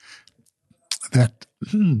life. That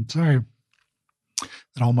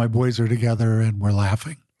all my boys are together and we're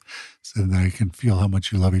laughing, so that I can feel how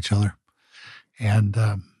much you love each other." And,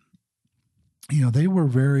 they were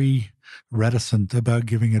very reticent about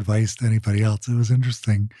giving advice to anybody else. It was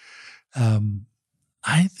interesting.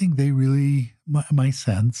 I think they really, my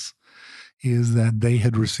sense is that they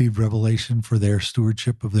had received revelation for their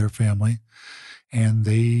stewardship of their family, and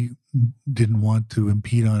they didn't want to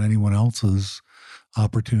impede on anyone else's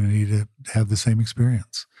opportunity to have the same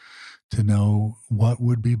experience, to know what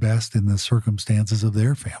would be best in the circumstances of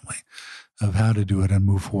their family, of how to do it and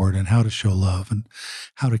move forward, and how to show love, and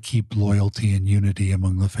how to keep loyalty and unity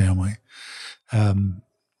among the family.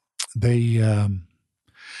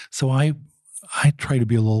 So I try to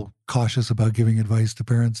be a little cautious about giving advice to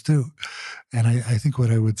parents too. And I think what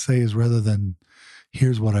I would say is, rather than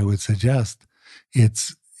here's what I would suggest,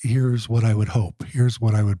 it's here's what I would hope, here's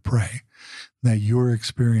what I would pray, that your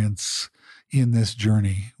experience in this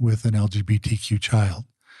journey with an LGBTQ child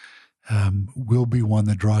will be one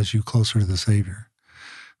that draws you closer to the Savior.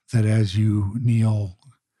 That as you kneel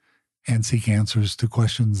and seek answers to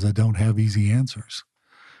questions that don't have easy answers,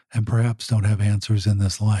 and perhaps don't have answers in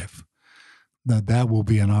this life, that will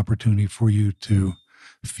be an opportunity for you to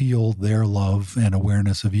feel their love and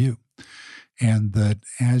awareness of you. And that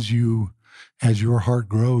as your heart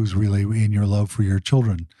grows really in your love for your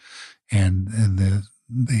children and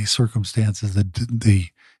the circumstances, the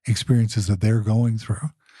experiences that they're going through,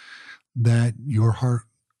 that your heart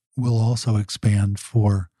will also expand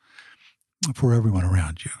for everyone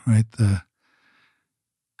around you, right? I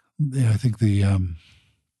think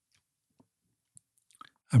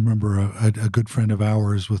I remember a good friend of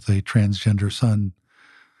ours with a transgender son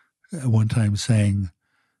at one time saying,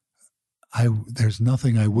 there's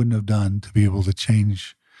nothing I wouldn't have done to be able to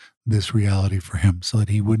change this reality for him, so that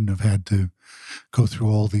he wouldn't have had to go through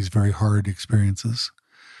all these very hard experiences.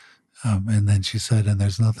 And then she said, and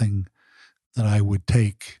there's nothing that I would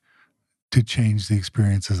take to change the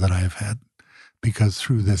experiences that I've had, because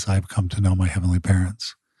through this I've come to know my heavenly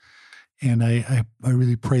parents. And I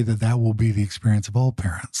really pray that will be the experience of all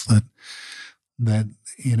parents, that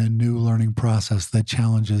in a new learning process that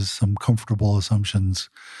challenges some comfortable assumptions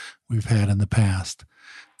we've had in the past,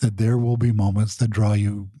 that there will be moments that draw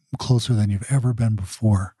you closer than you've ever been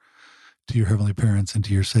before to your heavenly parents and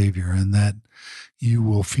to your Savior, and that you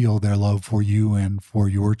will feel their love for you and for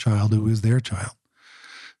your child who is their child,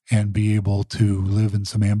 and be able to live in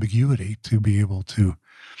some ambiguity, to be able to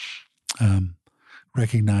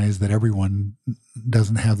recognize that everyone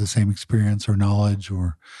doesn't have the same experience or knowledge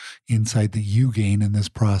or insight that you gain in this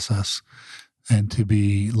process, and to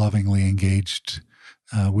be lovingly engaged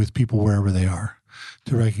with people wherever they are,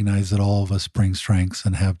 to recognize that all of us bring strengths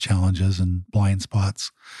and have challenges and blind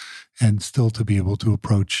spots, and still to be able to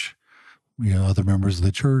approach other members of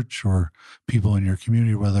the church or people in your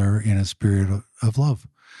community, whether in a spirit of love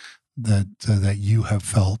that you have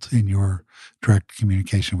felt in your direct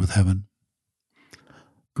communication with heaven.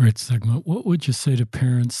 Great segment. What would you say to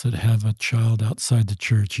parents that have a child outside the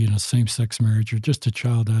church, same-sex marriage, or just a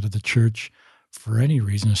child out of the church for any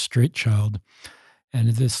reason, a straight child, and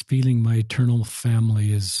this feeling my eternal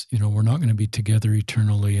family is, we're not going to be together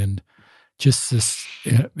eternally, and just this,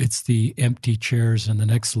 it's the empty chairs in the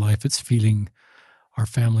next life. It's feeling our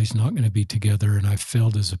family's not going to be together, and I've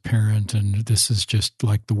failed as a parent, and this is just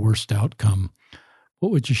like the worst outcome.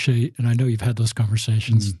 What would you say? And I know you've had those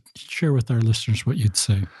conversations. Share with our listeners what you'd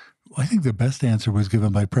say. Well, I think the best answer was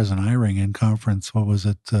given by President Eyring in conference. What was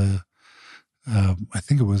it? I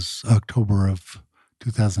think it was October of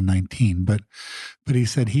 2019. But he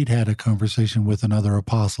said he'd had a conversation with another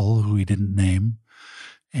apostle who he didn't name,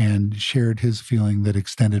 and shared his feeling that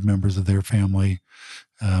extended members of their family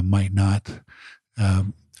might not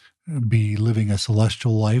be living a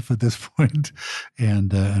celestial life at this point,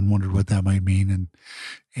 and wondered what that might mean.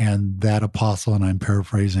 And that apostle, and I'm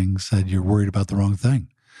paraphrasing, said, "You're worried about the wrong thing.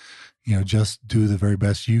 Just do the very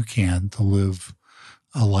best you can to live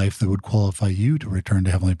a life that would qualify you to return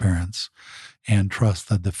to heavenly parents, and trust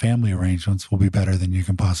that the family arrangements will be better than you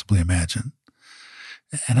can possibly imagine."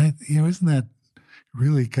 And isn't that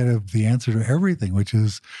really kind of the answer to everything, which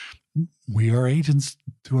is we are agents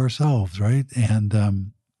to ourselves, right?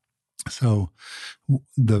 And so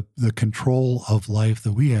the control of life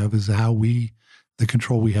that we have is the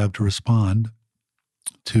control we have to respond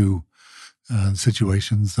to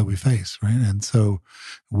situations that we face, right? And so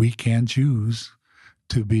we can choose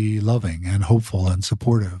to be loving and hopeful and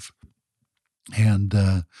supportive, and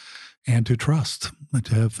to trust,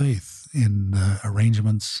 to have faith in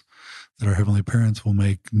arrangements that our heavenly parents will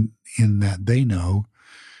make, in that they know,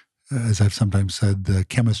 as I've sometimes said, the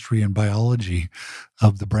chemistry and biology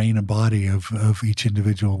of the brain and body of each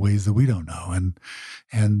individual, ways that we don't know,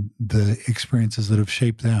 and the experiences that have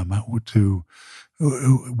shaped them to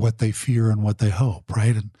what they fear and what they hope,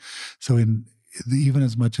 right? And so even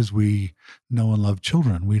as much as we know and love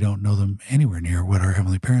children, we don't know them anywhere near what our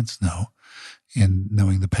heavenly parents know, in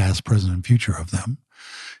knowing the past, present, and future of them.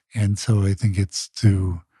 And so I think it's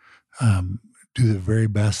to do the very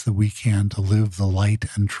best that we can to live the light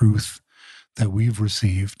and truth that we've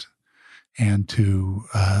received, and to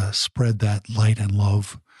spread that light and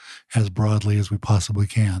love as broadly as we possibly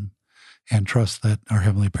can, and trust that our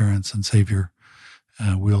heavenly parents and Savior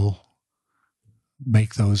will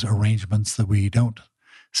make those arrangements that we don't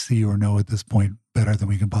see or know at this point better than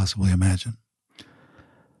we can possibly imagine.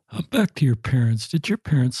 Back to your parents. Did your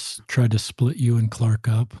parents try to split you and Clark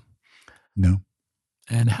up? No.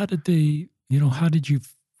 And how did they,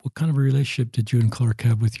 what kind of a relationship did you and Clark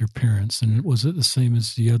have with your parents? And was it the same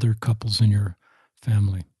as the other couples in your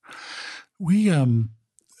family? We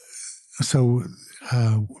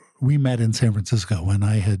met in San Francisco when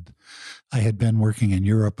I had been working in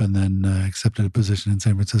Europe, and then accepted a position in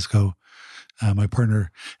San Francisco. My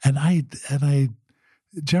partner and I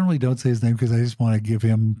generally don't say his name because I just want to give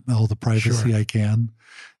him all the privacy I can,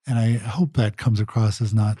 and I hope that comes across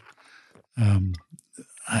as not.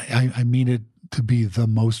 I mean it to be the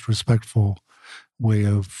most respectful way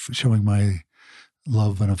of showing my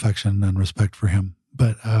love and affection and respect for him.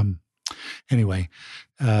 But anyway,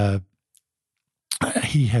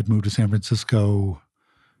 he had moved to San Francisco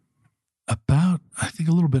about, I think,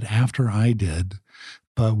 a little bit after I did,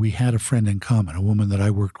 but we had a friend in common. A woman that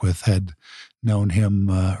I worked with had known him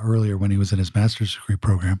earlier when he was in his master's degree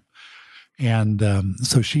program. And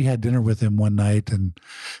so she had dinner with him one night, and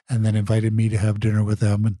then invited me to have dinner with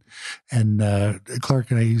them. And Clark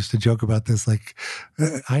and I used to joke about this, like,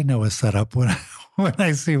 I know a setup when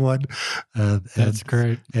I see one. That's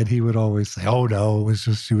great. And he would always say, "Oh no,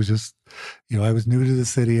 she was just, I was new to the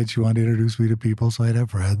city and she wanted to introduce me to people, so I'd have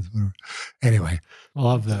friends." Anyway,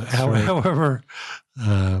 love that. However,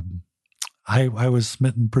 I was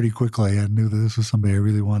smitten pretty quickly. I knew that this was somebody I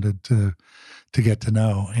really wanted to get to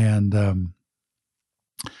know. And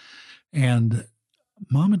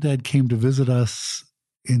Mom and Dad came to visit us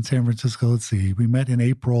in San Francisco. Let's see, we met in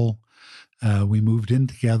April. We moved in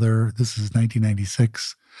together. This is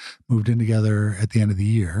 1996. Moved in together at the end of the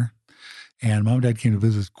year. And Mom and Dad came to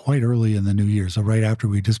visit quite early in the new year. So right after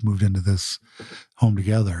we just moved into this home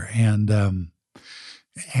together. And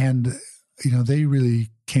they really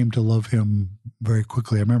came to love him very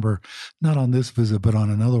quickly. I remember not on this visit, but on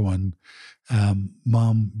another one,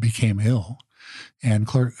 Mom became ill, And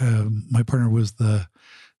Clark, my partner, was the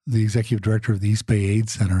executive director of the East Bay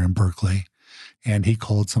AIDS Center in Berkeley. And he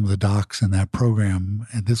called some of the docs in that program.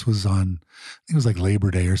 And this was on, I think it was like Labor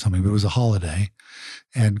Day or something, but it was a holiday.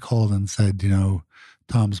 And called and said,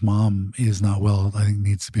 Tom's mom is not well. I think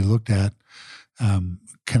needs to be looked at.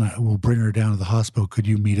 We'll bring her down to the hospital. Could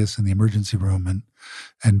you meet us in the emergency room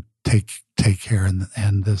and take care?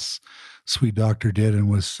 And this sweet doctor did, and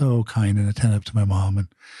was so kind and attentive to my mom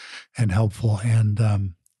and helpful. And,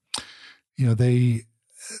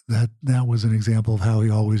 that was an example of how he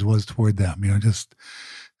always was toward them,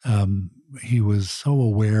 he was so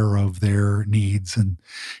aware of their needs, and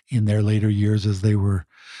in their later years, as they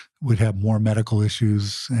would have more medical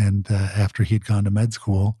issues. And after he'd gone to med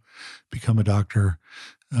school, become a doctor,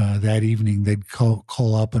 that evening they'd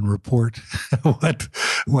call up and report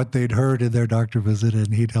what they'd heard in their doctor visit,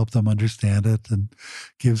 and he'd help them understand it and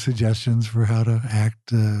give suggestions for how to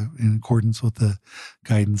act in accordance with the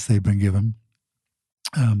guidance they'd been given.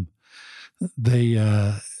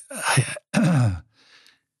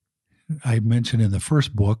 I mentioned in the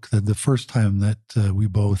first book that the first time that we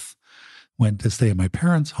both went to stay at my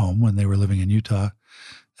parents' home when they were living in Utah,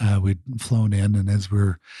 we'd flown in, and as we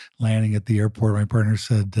were landing at the airport, my partner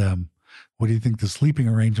said, what do you think the sleeping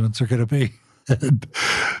arrangements are going to be? And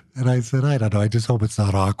I said, I don't know. I just hope it's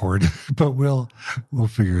not awkward, but we'll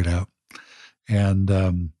figure it out.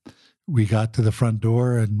 And we got to the front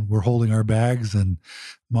door, and we're holding our bags, and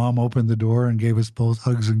Mom opened the door and gave us both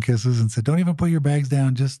hugs and kisses and said, don't even put your bags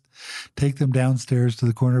down. Just take them downstairs to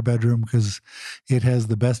the corner bedroom, because it has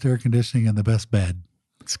the best air conditioning and the best bed.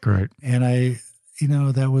 It's great. And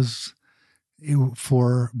that was,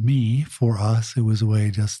 for us, it was a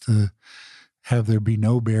way just to have there be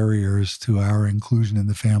no barriers to our inclusion in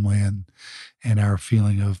the family and our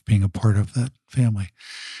feeling of being a part of that family.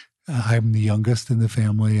 I'm the youngest in the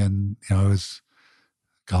family, and I was,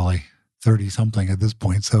 30-something at this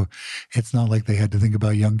point. So it's not like they had to think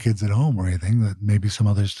about young kids at home or anything, that maybe some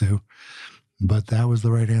others do. But that was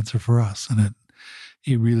the right answer for us. And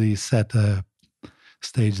it really set a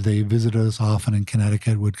stage. They visited us often in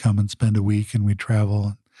Connecticut, would come and spend a week, and we'd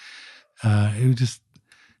travel. It just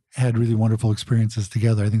had really wonderful experiences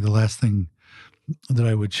together. I think the last thing that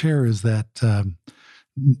I would share is that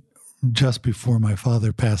just before my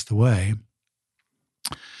father passed away,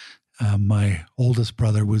 my oldest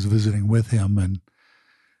brother was visiting with him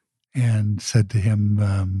and said to him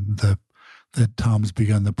that Tom's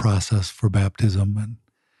begun the process for baptism,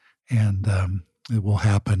 and it will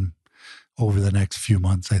happen over the next few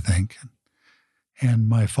months, I think. And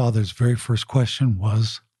my father's very first question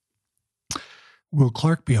was, will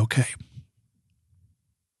Clark be okay?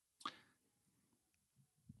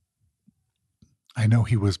 I know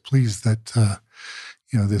he was pleased that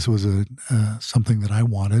this was something that I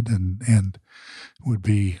wanted and would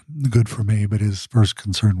be good for me. But his first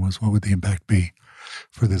concern was, what would the impact be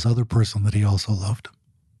for this other person that he also loved?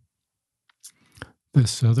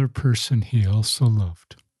 This other person he also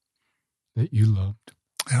loved, that you loved.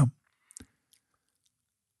 Yeah.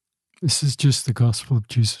 This is just the gospel of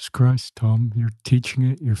Jesus Christ, Tom. You're teaching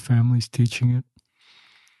it. Your family's teaching it.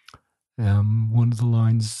 One of the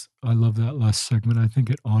lines, I love that last segment. I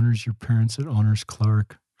think it honors your parents. It honors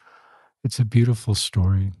Clark. It's a beautiful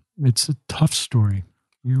story. It's a tough story.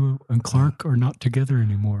 You and Clark are not together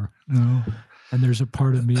anymore. No. And there's a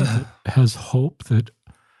part of me that has hope that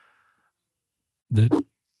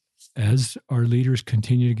as our leaders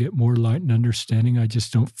continue to get more light and understanding, I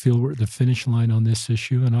just don't feel we're at the finish line on this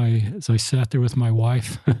issue. And as I sat there with my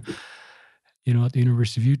wife, at the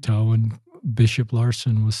University of Utah, when Bishop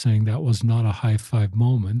Larson was saying that was not a high five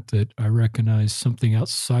moment, that I recognized something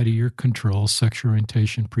outside of your control, sexual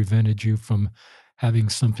orientation, prevented you from having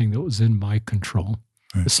something that was in my control.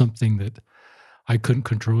 Right. Something that I couldn't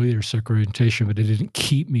control, either sexual orientation, but it didn't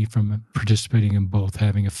keep me from participating in both,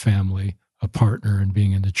 having a family, a partner, and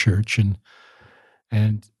being in the church. And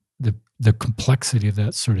the complexity of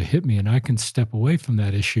that sort of hit me. And I can step away from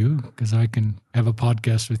that issue because I can have a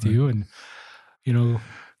podcast with you and,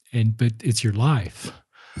 but it's your life.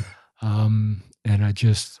 And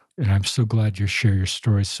I'm so glad you share your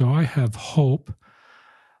story. So I have hope.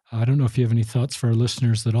 I don't know if you have any thoughts for our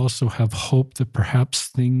listeners that also have hope that perhaps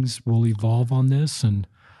things will evolve on this, and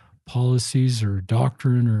policies or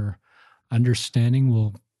doctrine or understanding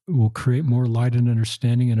will create more light and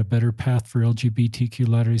understanding and a better path for LGBTQ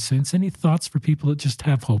Latter-day Saints. Any thoughts for people that just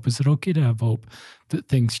have hope? Is it okay to have hope that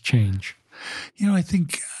things change? I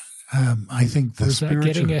think the is that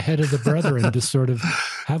getting ahead of the brethren to sort of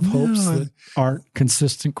have hopes that aren't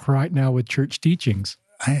consistent right now with church teachings?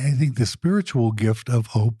 I think the spiritual gift of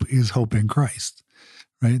hope is hope in Christ,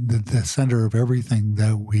 right? The center of everything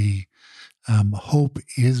that we hope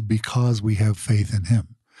is because we have faith in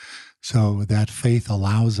him. So that faith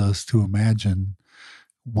allows us to imagine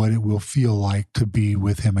what it will feel like to be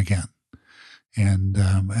with him again, and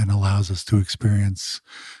allows us to experience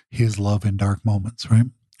his love in dark moments, right?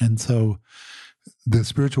 And so the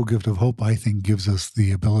spiritual gift of hope, I think, gives us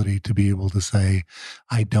the ability to be able to say,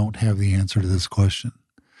 I don't have the answer to this question.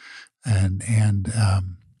 And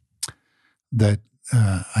that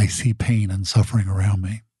I see pain and suffering around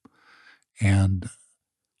me. And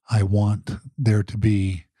I want there to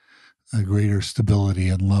be a greater stability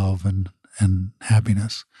and love and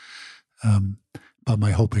happiness. But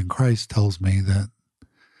my hope in Christ tells me that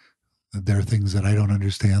there are things that I don't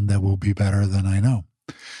understand that will be better than I know.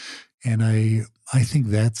 And I think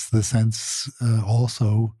that's the sense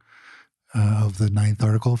also of the ninth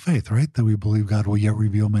article of faith, right? That we believe God will yet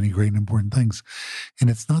reveal many great and important things. And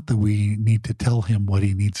it's not that we need to tell him what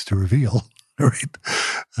he needs to reveal, right?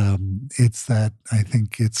 It's that I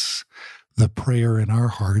think it's the prayer in our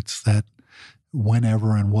hearts that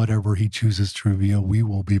whenever and whatever he chooses to reveal, we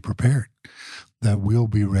will be prepared, that we'll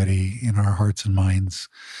be ready in our hearts and minds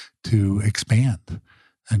to expand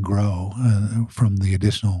and grow from the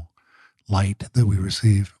additional light that we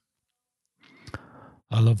receive.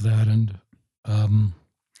 I love that. And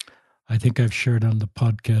I think I've shared on the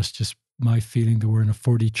podcast just my feeling that we're in a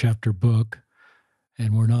 40-chapter book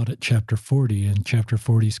and we're not at chapter 40. And chapter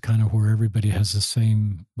 40 is kind of where everybody has the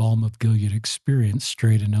same balm of Gilead experience,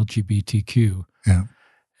 straight and LGBTQ. Yeah.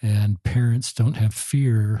 And parents don't have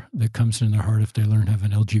fear that comes in their heart if they learn to have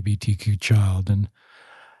an LGBTQ child. And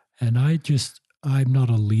I'm not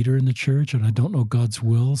a leader in the church and I don't know God's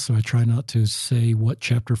will, so I try not to say what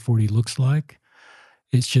chapter 40 looks like.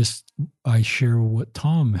 It's just I share what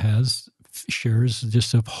Tom shares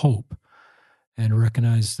just of hope and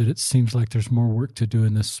recognize that it seems like there's more work to do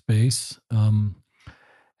in this space.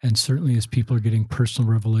 And certainly as people are getting personal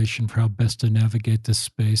revelation for how best to navigate this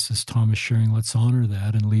space, as Tom is sharing, let's honor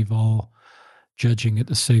that and leave all judging at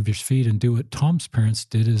the Savior's feet and do what Tom's parents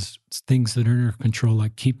did, is things that are in our control,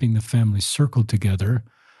 like keeping the family circle together.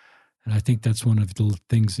 And I think that's one of the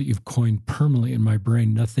things that you've coined permanently in my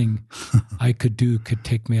brain. Nothing I could do could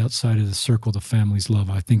take me outside of the circle the family's love.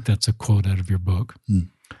 I think that's a quote out of your book.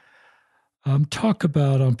 Talk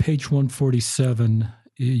about on page 147,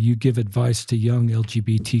 you give advice to young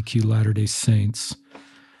LGBTQ Latter-day Saints,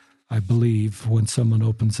 I believe, when someone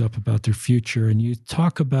opens up about their future. And you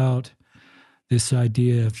talk about this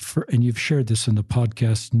idea of, and you've shared this in the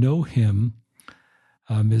podcast, know him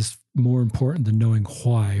is more important than knowing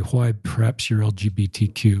why perhaps you're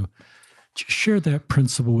LGBTQ. Just share that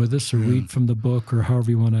principle with us, or read from the book, or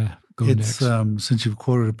however you want to go next. Since you've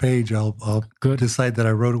quoted a page, I'll decide that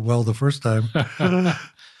I wrote it well the first time.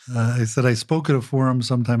 I said I spoke at a forum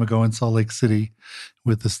some time ago in Salt Lake City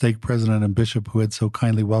with the stake president and bishop who had so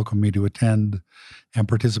kindly welcomed me to attend and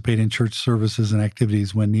participate in church services and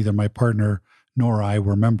activities when neither my partner nor I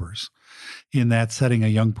were members. In that setting, a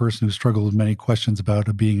young person who struggled with many questions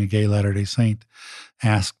about being a gay Latter-day Saint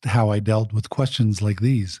asked how I dealt with questions like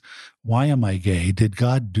these. Why am I gay? Did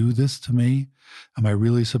God do this to me? Am I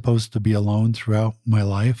really supposed to be alone throughout my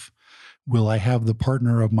life? Will I have the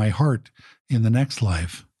partner of my heart in the next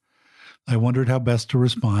life? I wondered how best to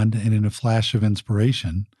respond, and in a flash of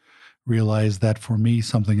inspiration, realized that for me,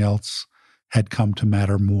 something else had come to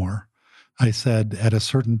matter more. I said, at a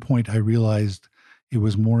certain point, I realized it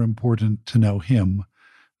was more important to know him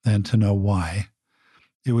than to know why.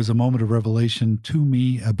 It was a moment of revelation to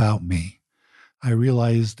me about me. I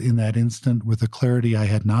realized in that instant, with a clarity I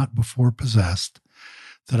had not before possessed,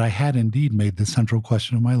 that I had indeed made the central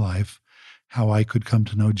question of my life, how I could come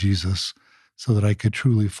to know Jesus so that I could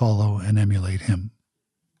truly follow and emulate him.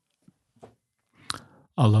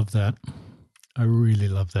 I love that. I really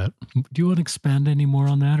love that. Do you want to expand any more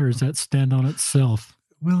on that, or does that stand on itself?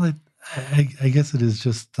 Well, I guess it is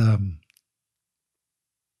just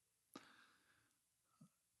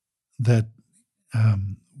that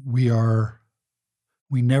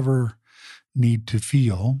we never need to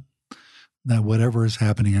feel that whatever is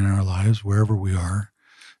happening in our lives, wherever we are,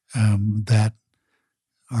 that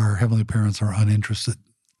our heavenly parents are uninterested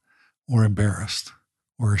or embarrassed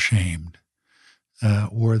or ashamed,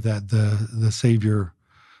 or that the Savior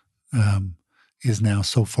is now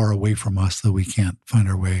so far away from us that we can't find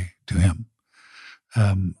our way to him.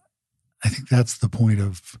 I think that's the point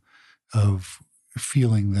of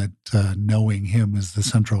feeling that knowing him is the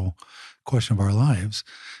central question of our lives,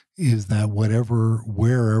 is that whatever,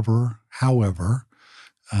 wherever, however,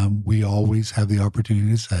 we always have the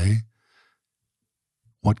opportunity to say,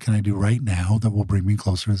 what can I do right now that will bring me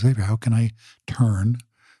closer to the Savior? How can I turn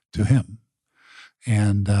to Him.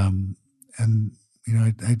 And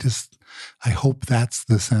I hope that's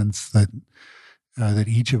the sense that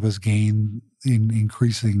each of us gain in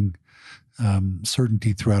increasing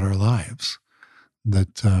certainty throughout our lives.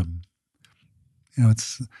 That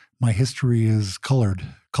it's my history is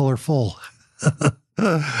colorful.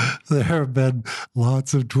 There have been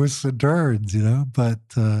lots of twists and turns,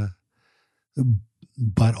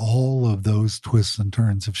 but all of those twists and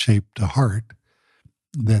turns have shaped a heart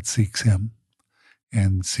that seeks Him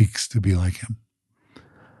and seeks to be like Him.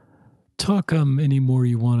 Talk any more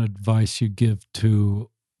you want advice you give to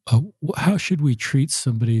how should we treat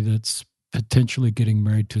somebody that's potentially getting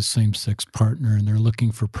married to a same-sex partner and they're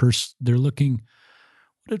looking for what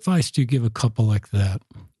advice do you give a couple like that?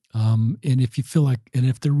 And if you feel like, and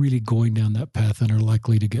if they're really going down that path and are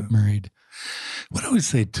likely to get married? What I would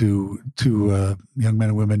say to young men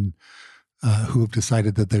and women who have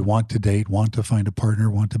decided that they want to date, want to find a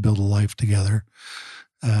partner, want to build a life together,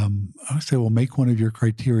 I would say, well, make one of your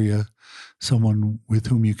criteria someone with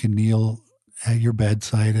whom you can kneel at your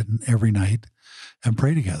bedside every night and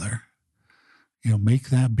pray together. Make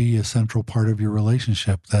that be a central part of your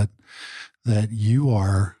relationship, that you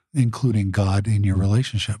are including God in your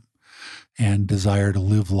relationship and desire to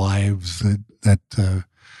live lives that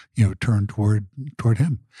turn toward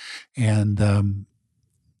Him. And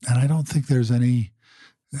I don't think there's any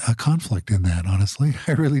conflict in that, honestly.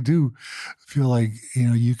 I really do feel like,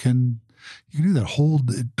 you can do that.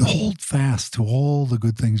 Hold fast to all the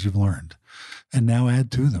good things you've learned and now add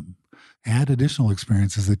to them. Add additional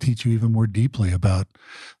experiences that teach you even more deeply about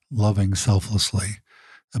loving selflessly,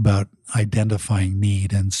 about identifying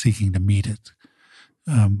need and seeking to meet it,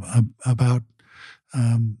 about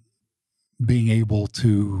being able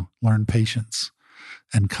to learn patience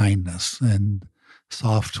and kindness and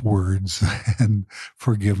soft words and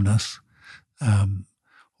forgiveness.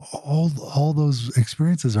 All those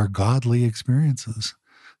experiences are godly experiences.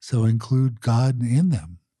 So include God in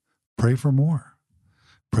them. Pray for more.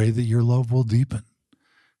 Pray that your love will deepen.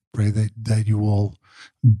 Pray that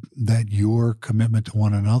your commitment to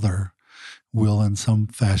one another will in some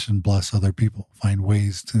fashion bless other people. Find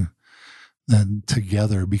ways to then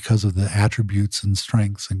together, because of the attributes and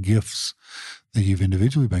strengths and gifts that you've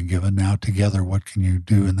individually been given, now together, what can you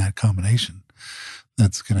do in that combination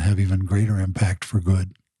that's going to have even greater impact for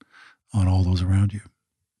good on all those around you?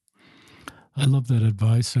 I love that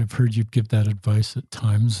advice. I've heard you give that advice at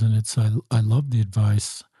times, and I love the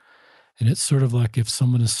advice. And it's sort of like if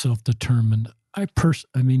someone is self-determined,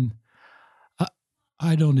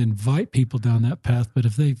 I don't invite people down that path, but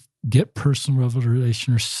if they get personal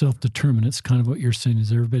revelation or self-determined, it's kind of what you're saying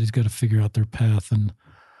is everybody's got to figure out their path. And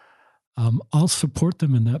I'll support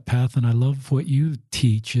them in that path. And I love what you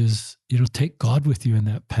teach is, take God with you in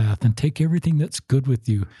that path and take everything that's good with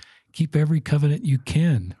you. Keep every covenant you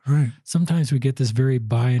can. Right. Sometimes we get this very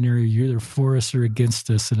binary, you're either for us or against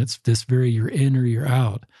us, and it's this very you're in or you're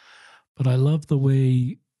out. But I love the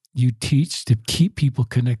way you teach to keep people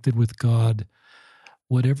connected with God,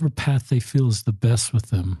 whatever path they feel is the best with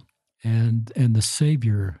them, and the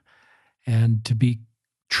Savior, and to be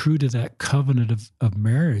true to that covenant of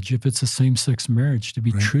marriage. If it's a same-sex marriage, to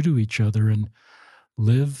be true to each other and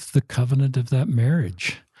live the covenant of that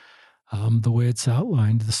marriage. The way it's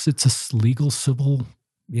outlined, it's a legal, civil,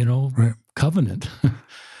 covenant.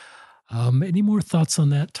 Any more thoughts on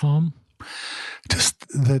that, Tom? Just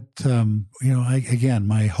that, again,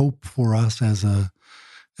 my hope for us as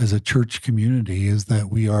a church community is that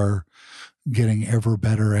we are getting ever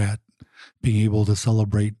better at being able to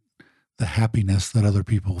celebrate the happiness that other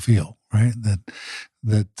people feel, right?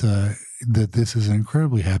 That this is an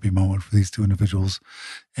incredibly happy moment for these two individuals,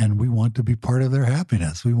 and we want to be part of their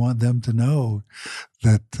happiness. We want them to know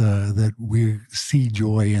that we see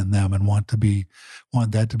joy in them and want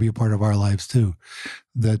that to be a part of our lives too.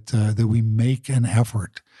 That we make an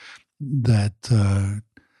effort that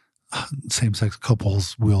same-sex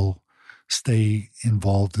couples will stay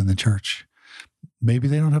involved in the church. Maybe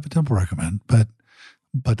they don't have a temple recommend, but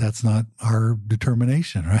that's not our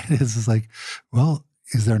determination, right? It's just like, well,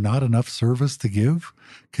 is there not enough service to give?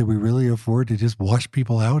 Can we really afford to just wash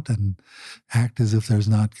people out and act as if there's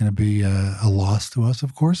not going to be a loss to us?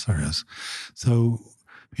 Of course there is. So,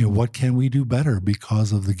 what can we do better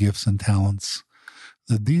because of the gifts and talents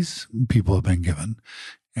that these people have been given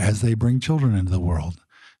as they bring children into the world?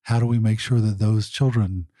 How do we make sure that those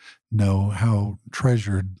children know how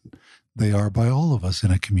treasured they are by all of us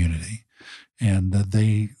in a community, and that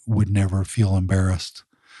they would never feel embarrassed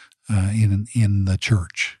in the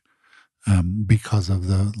church because of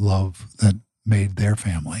the love that made their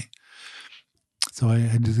family? So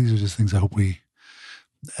these are just things I hope we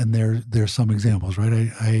And there's some examples,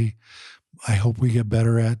 right? I hope we get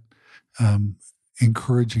better at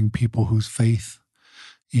encouraging people whose faith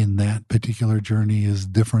in that particular journey is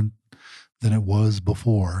different than it was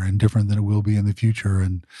before, and different than it will be in the future,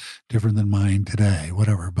 and different than mine today,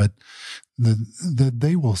 whatever. But that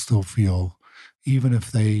they will still feel, even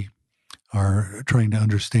if they are trying to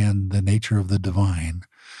understand the nature of the divine,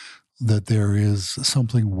 that there is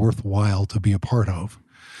something worthwhile to be a part of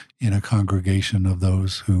in a congregation of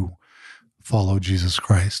those who follow Jesus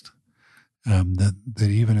Christ. That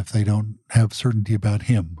even if they don't have certainty about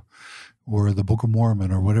him or the Book of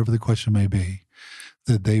Mormon or whatever the question may be,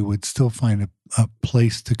 that they would still find a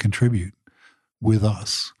place to contribute with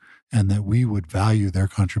us, and that we would value their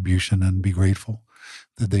contribution and be grateful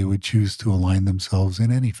that they would choose to align themselves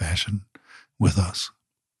in any fashion with us.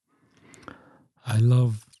 I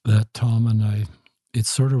love that, Tom, and it's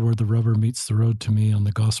sort of where the rubber meets the road to me on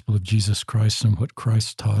the gospel of Jesus Christ and what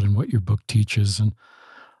Christ taught and what your book teaches. And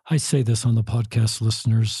I say this on the podcast,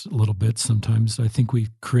 listeners, a little bit sometimes. I think we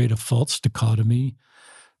create a false dichotomy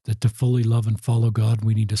that to fully love and follow God,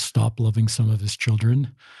 we need to stop loving some of his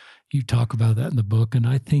children. You talk about that in the book, and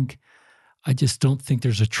I just don't think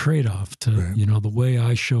there's a trade-off to, right. The way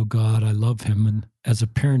I show God, I love him. And as a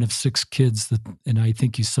parent of 6 kids, and I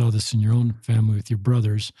think you saw this in your own family with your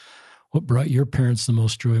brothers, what brought your parents the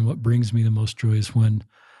most joy and what brings me the most joy is when,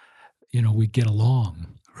 we get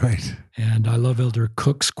along. Right. And I love Elder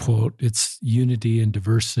Cook's quote, it's unity and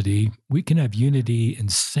diversity. We can have unity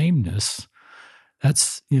and sameness.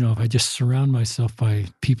 That's, if I just surround myself by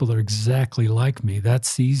people that are exactly like me,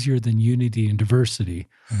 that's easier than unity and diversity.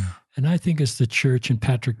 Yeah. And I think as the church, and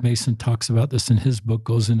Patrick Mason talks about this in his book,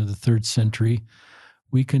 goes into the 3rd century,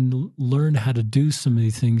 we can learn how to do some of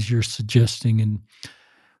the things you're suggesting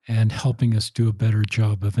and helping us do a better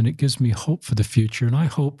job of. And it gives me hope for the future. And I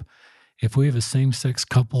hope if we have a same-sex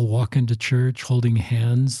couple walk into church holding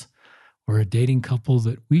hands, or a dating couple,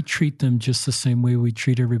 that we treat them just the same way we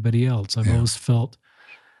treat everybody else. I've always felt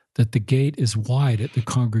that the gate is wide at the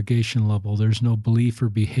congregation level. There's no belief or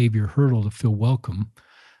behavior hurdle to feel welcome.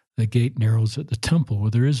 The gate narrows at the temple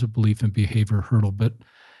where there is a belief and behavior hurdle, but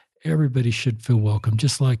everybody should feel welcome,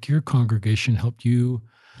 just like your congregation helped you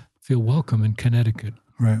feel welcome in Connecticut.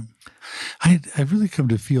 Right. I've really come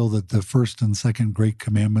to feel that the first and second great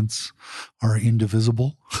commandments are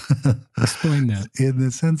indivisible. Explain that. In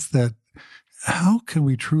the sense that how can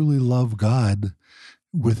we truly love God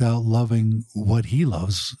without loving what he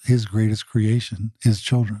loves, his greatest creation, his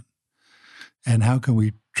children? And how can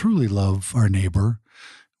we truly love our neighbor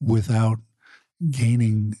without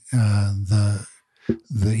gaining the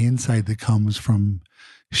insight that comes from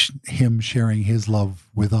him sharing his love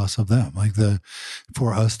with us of them,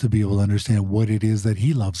 for us to be able to understand what it is that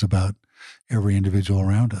he loves about every individual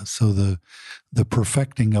around us. So the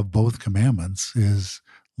perfecting of both commandments is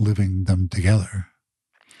living them together.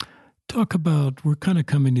 Talk about, we're kind of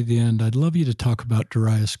coming to the end. I'd love you to talk about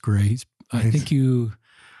Darius Gray. I think you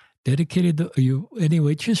dedicated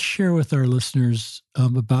anyway, just share with our listeners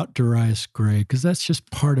about Darius Gray, because that's just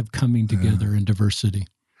part of coming together in diversity.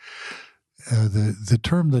 The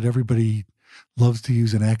term that everybody loves to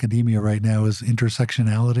use in academia right now is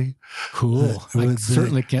intersectionality. Cool. I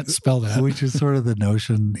certainly can't spell that. Which is sort of the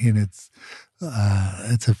notion in it's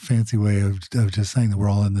a fancy way of just saying that we're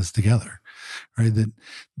all in this together, right? That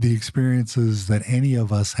the experiences that any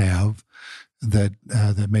of us have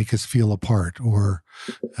that make us feel apart or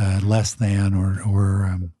less than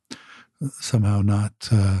or somehow not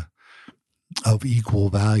of equal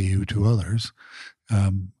value to others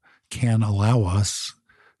can allow us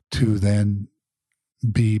to then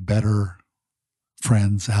be better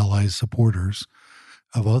friends, allies, supporters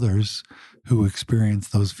of others who experience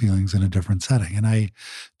those feelings in a different setting. And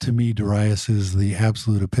to me, Darius is the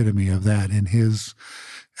absolute epitome of that. In his,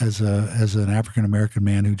 as an African-American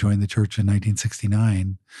man who joined the church in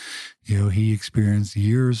 1969, he experienced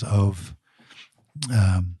years of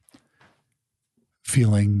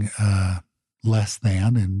feeling less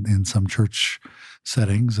than in some church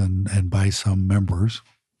settings and by some members.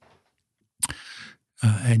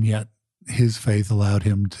 And yet his faith allowed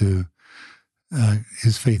him to,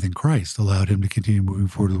 his faith in Christ allowed him to continue moving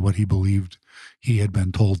forward with what he believed he had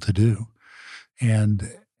been told to do.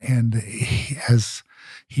 And as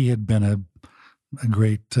he had been a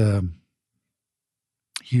great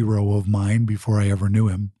hero of mine before I ever knew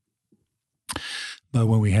him. But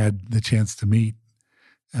when we had the chance to meet,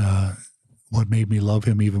 what made me love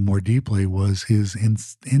him even more deeply was his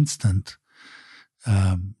instant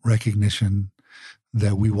recognition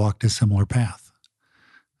that we walked a similar path.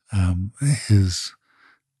 His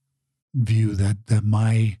view that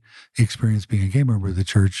my experience being a gay member of the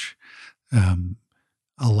church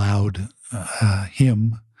allowed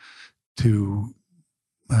him to,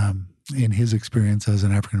 in his experience as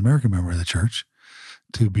an African American member of the church,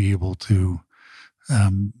 to be able to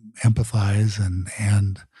empathize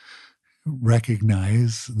and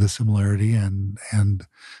recognize the similarity and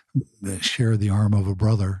share the arm of a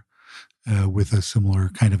brother with a similar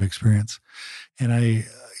kind of experience. And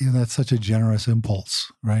that's such a generous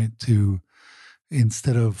impulse, right? To,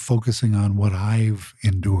 instead of focusing on what I've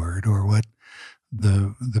endured or what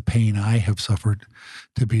the pain I have suffered,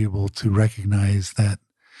 to be able to recognize that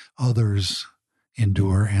others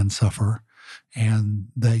endure and suffer, and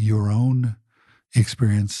that your own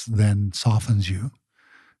experience then softens you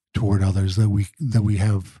toward others, that we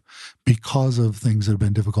have, because of things that have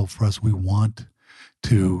been difficult for us, we want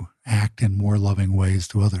to act in more loving ways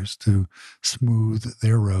to others, to smooth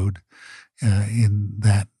their road in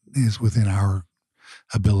that is within our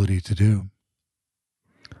ability to do.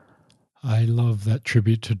 I love that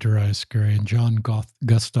tribute to Darius Gray, and John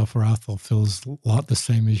Gustav Rothel feels a lot the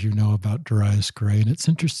same as you know about Darius Gray. And it's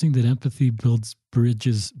interesting that empathy builds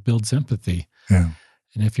empathy. Yeah.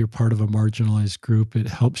 And if you're part of a marginalized group, it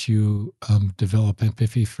helps you develop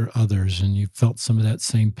empathy for others. And you felt some of that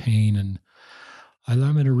same pain. And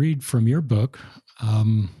I'm going to read from your book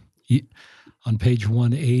on page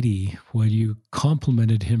 180, when you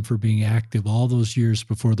complimented him for being active all those years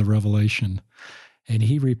before the revelation. And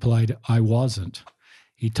he replied, "I wasn't."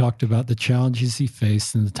 He talked about the challenges he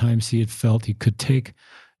faced and the times he had felt he could take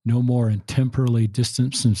no more and temporarily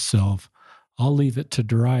distance himself. I'll leave it to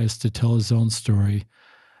Darius to tell his own story.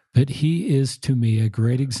 But he is to me a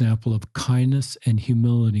great example of kindness and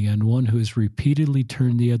humility, and one who has repeatedly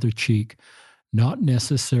turned the other cheek, not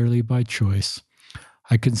necessarily by choice.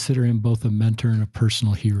 I consider him both a mentor and a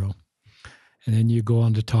personal hero. And then you go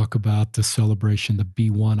on to talk about the celebration, the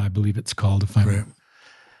B1, I believe it's called, Right.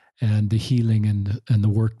 and the healing and the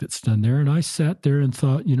work that's done there. And I sat there and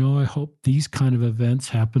thought, I hope these kind of events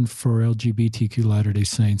happen for LGBTQ Latter-day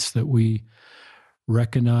Saints, that we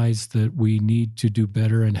recognize that we need to do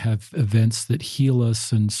better and have events that heal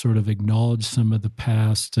us and sort of acknowledge some of the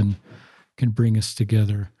past and can bring us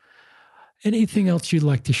together. Anything else you'd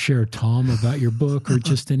like to share, Tom, about your book, or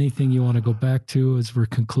just anything you want to go back to as we're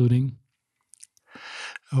concluding?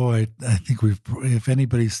 Oh, I think if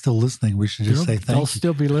anybody's still listening, we should just say thank you. They'll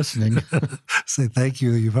still be listening. Say thank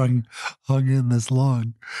you. You've hung in this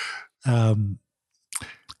long. Tell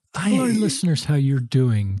our listeners how you're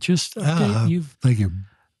doing. Just update. Thank you.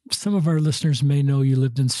 Some of our listeners may know you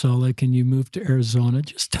lived in Salt Lake and you moved to Arizona.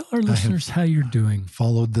 Just tell our listeners how you're doing.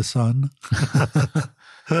 Followed the sun.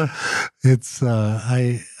 It's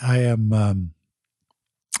I am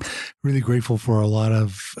really grateful for a lot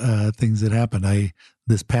of things that happened.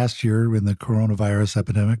 This past year, in the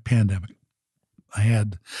coronavirus pandemic, I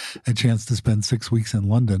had a chance to spend 6 weeks in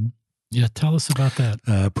London. Yeah, tell us about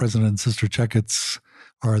that. President and Sister Checketts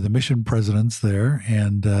are the mission presidents there,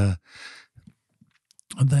 and then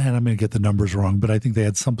I'm going to get the numbers wrong, but I think they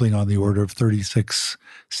had something on the order of 36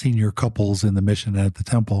 senior couples in the mission at the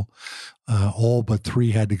temple. All but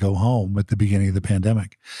 3 had to go home at the beginning of the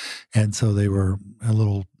pandemic, and so they were a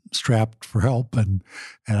little strapped for help. And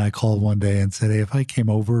I called one day and said, "Hey, if I came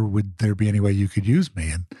over, would there be any way you could use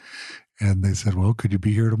me?" And they said, "Well, could you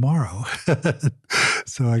be here tomorrow?"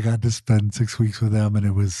 So I got to spend 6 weeks with them, and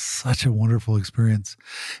it was such a wonderful experience.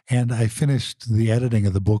 And I finished the editing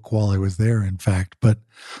of the book while I was there, in fact,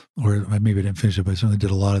 or maybe I didn't finish it, but I certainly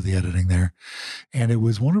did a lot of the editing there. And it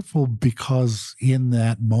was wonderful because in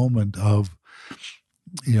that moment of,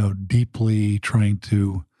 deeply trying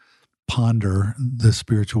to ponder the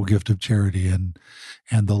spiritual gift of charity and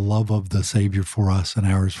the love of the Savior for us and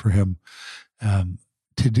ours for him,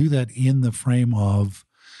 to do that in the frame of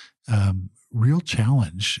real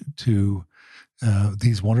challenge to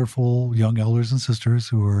these wonderful young elders and sisters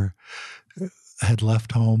who had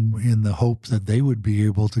left home in the hope that they would be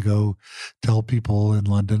able to go tell people in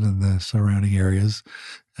London and the surrounding areas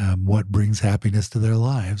what brings happiness to their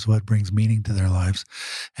lives, what brings meaning to their lives.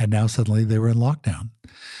 And now suddenly they were in lockdown.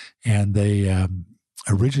 And they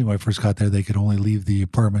originally, when I first got there, they could only leave the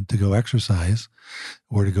apartment to go exercise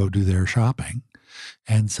or to go do their shopping.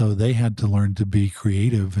 And so they had to learn to be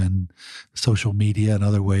creative in social media and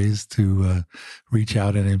other ways to reach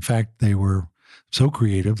out. And in fact, they were so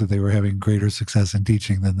creative that they were having greater success in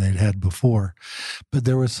teaching than they'd had before. But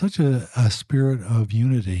there was such a spirit of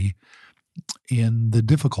unity in the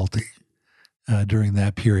difficulty during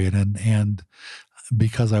that period. And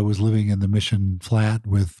because I was living in the mission flat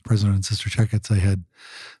with President and Sister Checketts, I had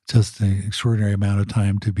just an extraordinary amount of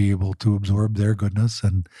time to be able to absorb their goodness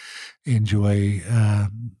and enjoy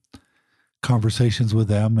conversations with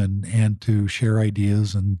them and to share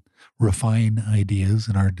ideas and refine ideas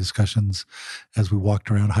in our discussions as we walked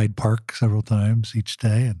around Hyde Park several times each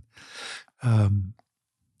day. And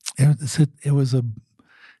it was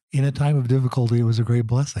in a time of difficulty, it was a great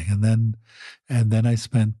blessing. And then I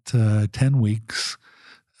spent 10 weeks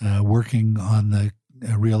working on the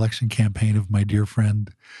re-election campaign of my dear friend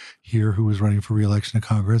here who was running for re-election to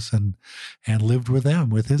Congress, and lived with them,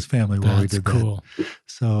 with his family while we did cool. that.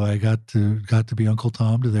 So I got to be Uncle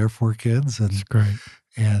Tom to their 4 kids. And that's great.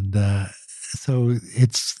 And so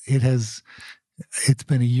it's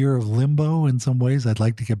been a year of limbo in some ways. I'd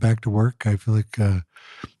like to get back to work. I feel like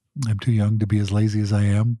I'm too young to be as lazy as I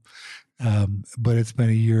am. But it's been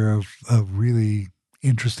a year of really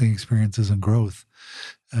interesting experiences and growth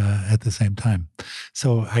at the same time.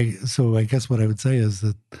 So I guess what I would say is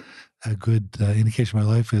that a good indication of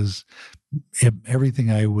my life is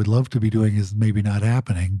everything I would love to be doing is maybe not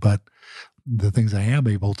happening, but the things I am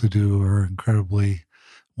able to do are incredibly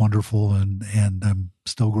wonderful, and I'm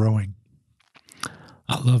still growing.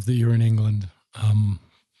 I love that you're in England.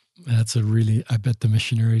 That's I bet the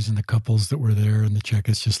missionaries and the couples that were there and the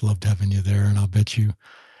Checketts just loved having you there, and I'll bet you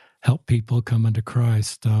help people come unto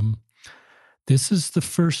Christ. This is the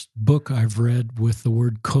first book I've read with the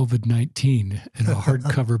word COVID-19 in a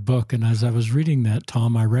hardcover book. And as I was reading that,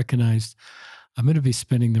 Tom, I recognized I'm going to be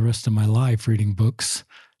spending the rest of my life reading books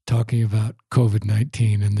talking about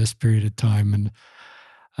COVID-19 in this period of time. And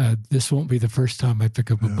this won't be the first time I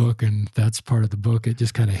pick up a book, and that's part of the book. It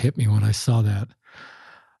just kind of hit me when I saw that.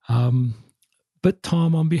 But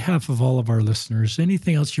Tom, on behalf of all of our listeners,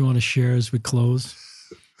 anything else you want to share as we close?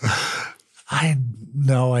 I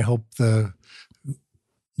hope the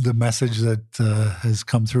message that has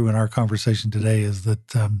come through in our conversation today is that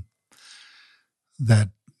that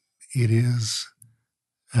it is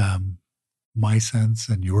my sense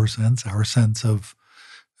and your sense, our sense of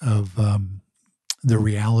the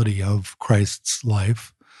reality of Christ's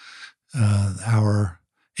life, our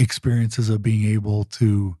experiences of being able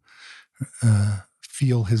to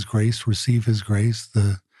feel his grace, receive his grace,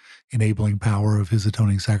 the enabling power of his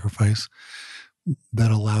atoning sacrifice that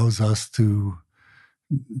allows us to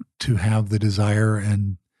have the desire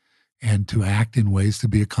and to act in ways to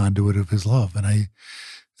be a conduit of his love. And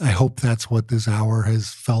I hope that's what this hour has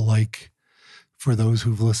felt like for those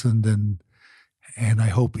who've listened, and I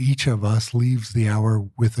hope each of us leaves the hour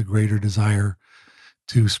with a greater desire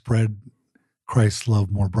to spread Christ's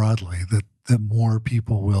love more broadly, that more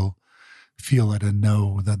people will feel it and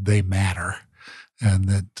know that they matter and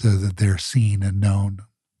that they're seen and known.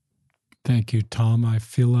 Thank you, Tom. I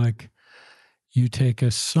feel like you take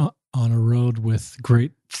us on a road with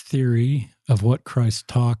great theory of what Christ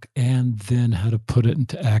taught and then how to put it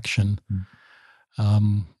into action.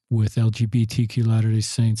 With LGBTQ Latter-day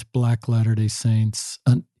Saints, Black Latter-day Saints.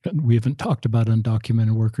 We haven't talked about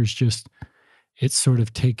undocumented workers, just it's sort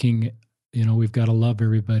of taking, we've got to love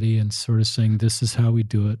everybody and sort of saying this is how we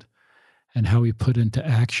do it and how we put into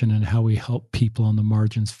action and how we help people on the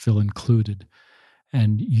margins feel included.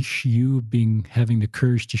 And you having the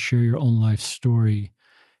courage to share your own life story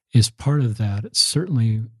is part of that. It's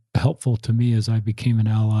certainly helpful to me as I became an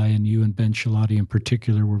ally, and you and Ben Shalati in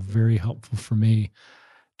particular were very helpful for me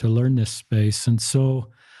to learn this space. And so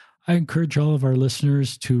I encourage all of our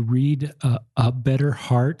listeners to read A Better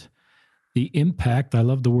Heart, the impact, I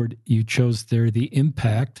love the word you chose there, the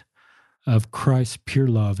impact of Christ's pure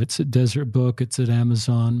love. It's a Desert book. It's at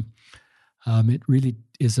Amazon. It really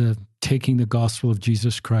is taking the gospel of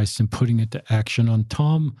Jesus Christ and putting it to action.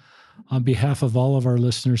 Tom, on behalf of all of our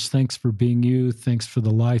listeners, thanks for being you. Thanks for the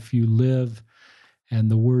life you live and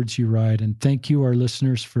the words you write. And thank you, our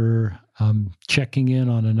listeners, for checking in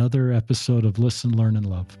on another episode of Listen, Learn, and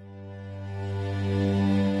Love.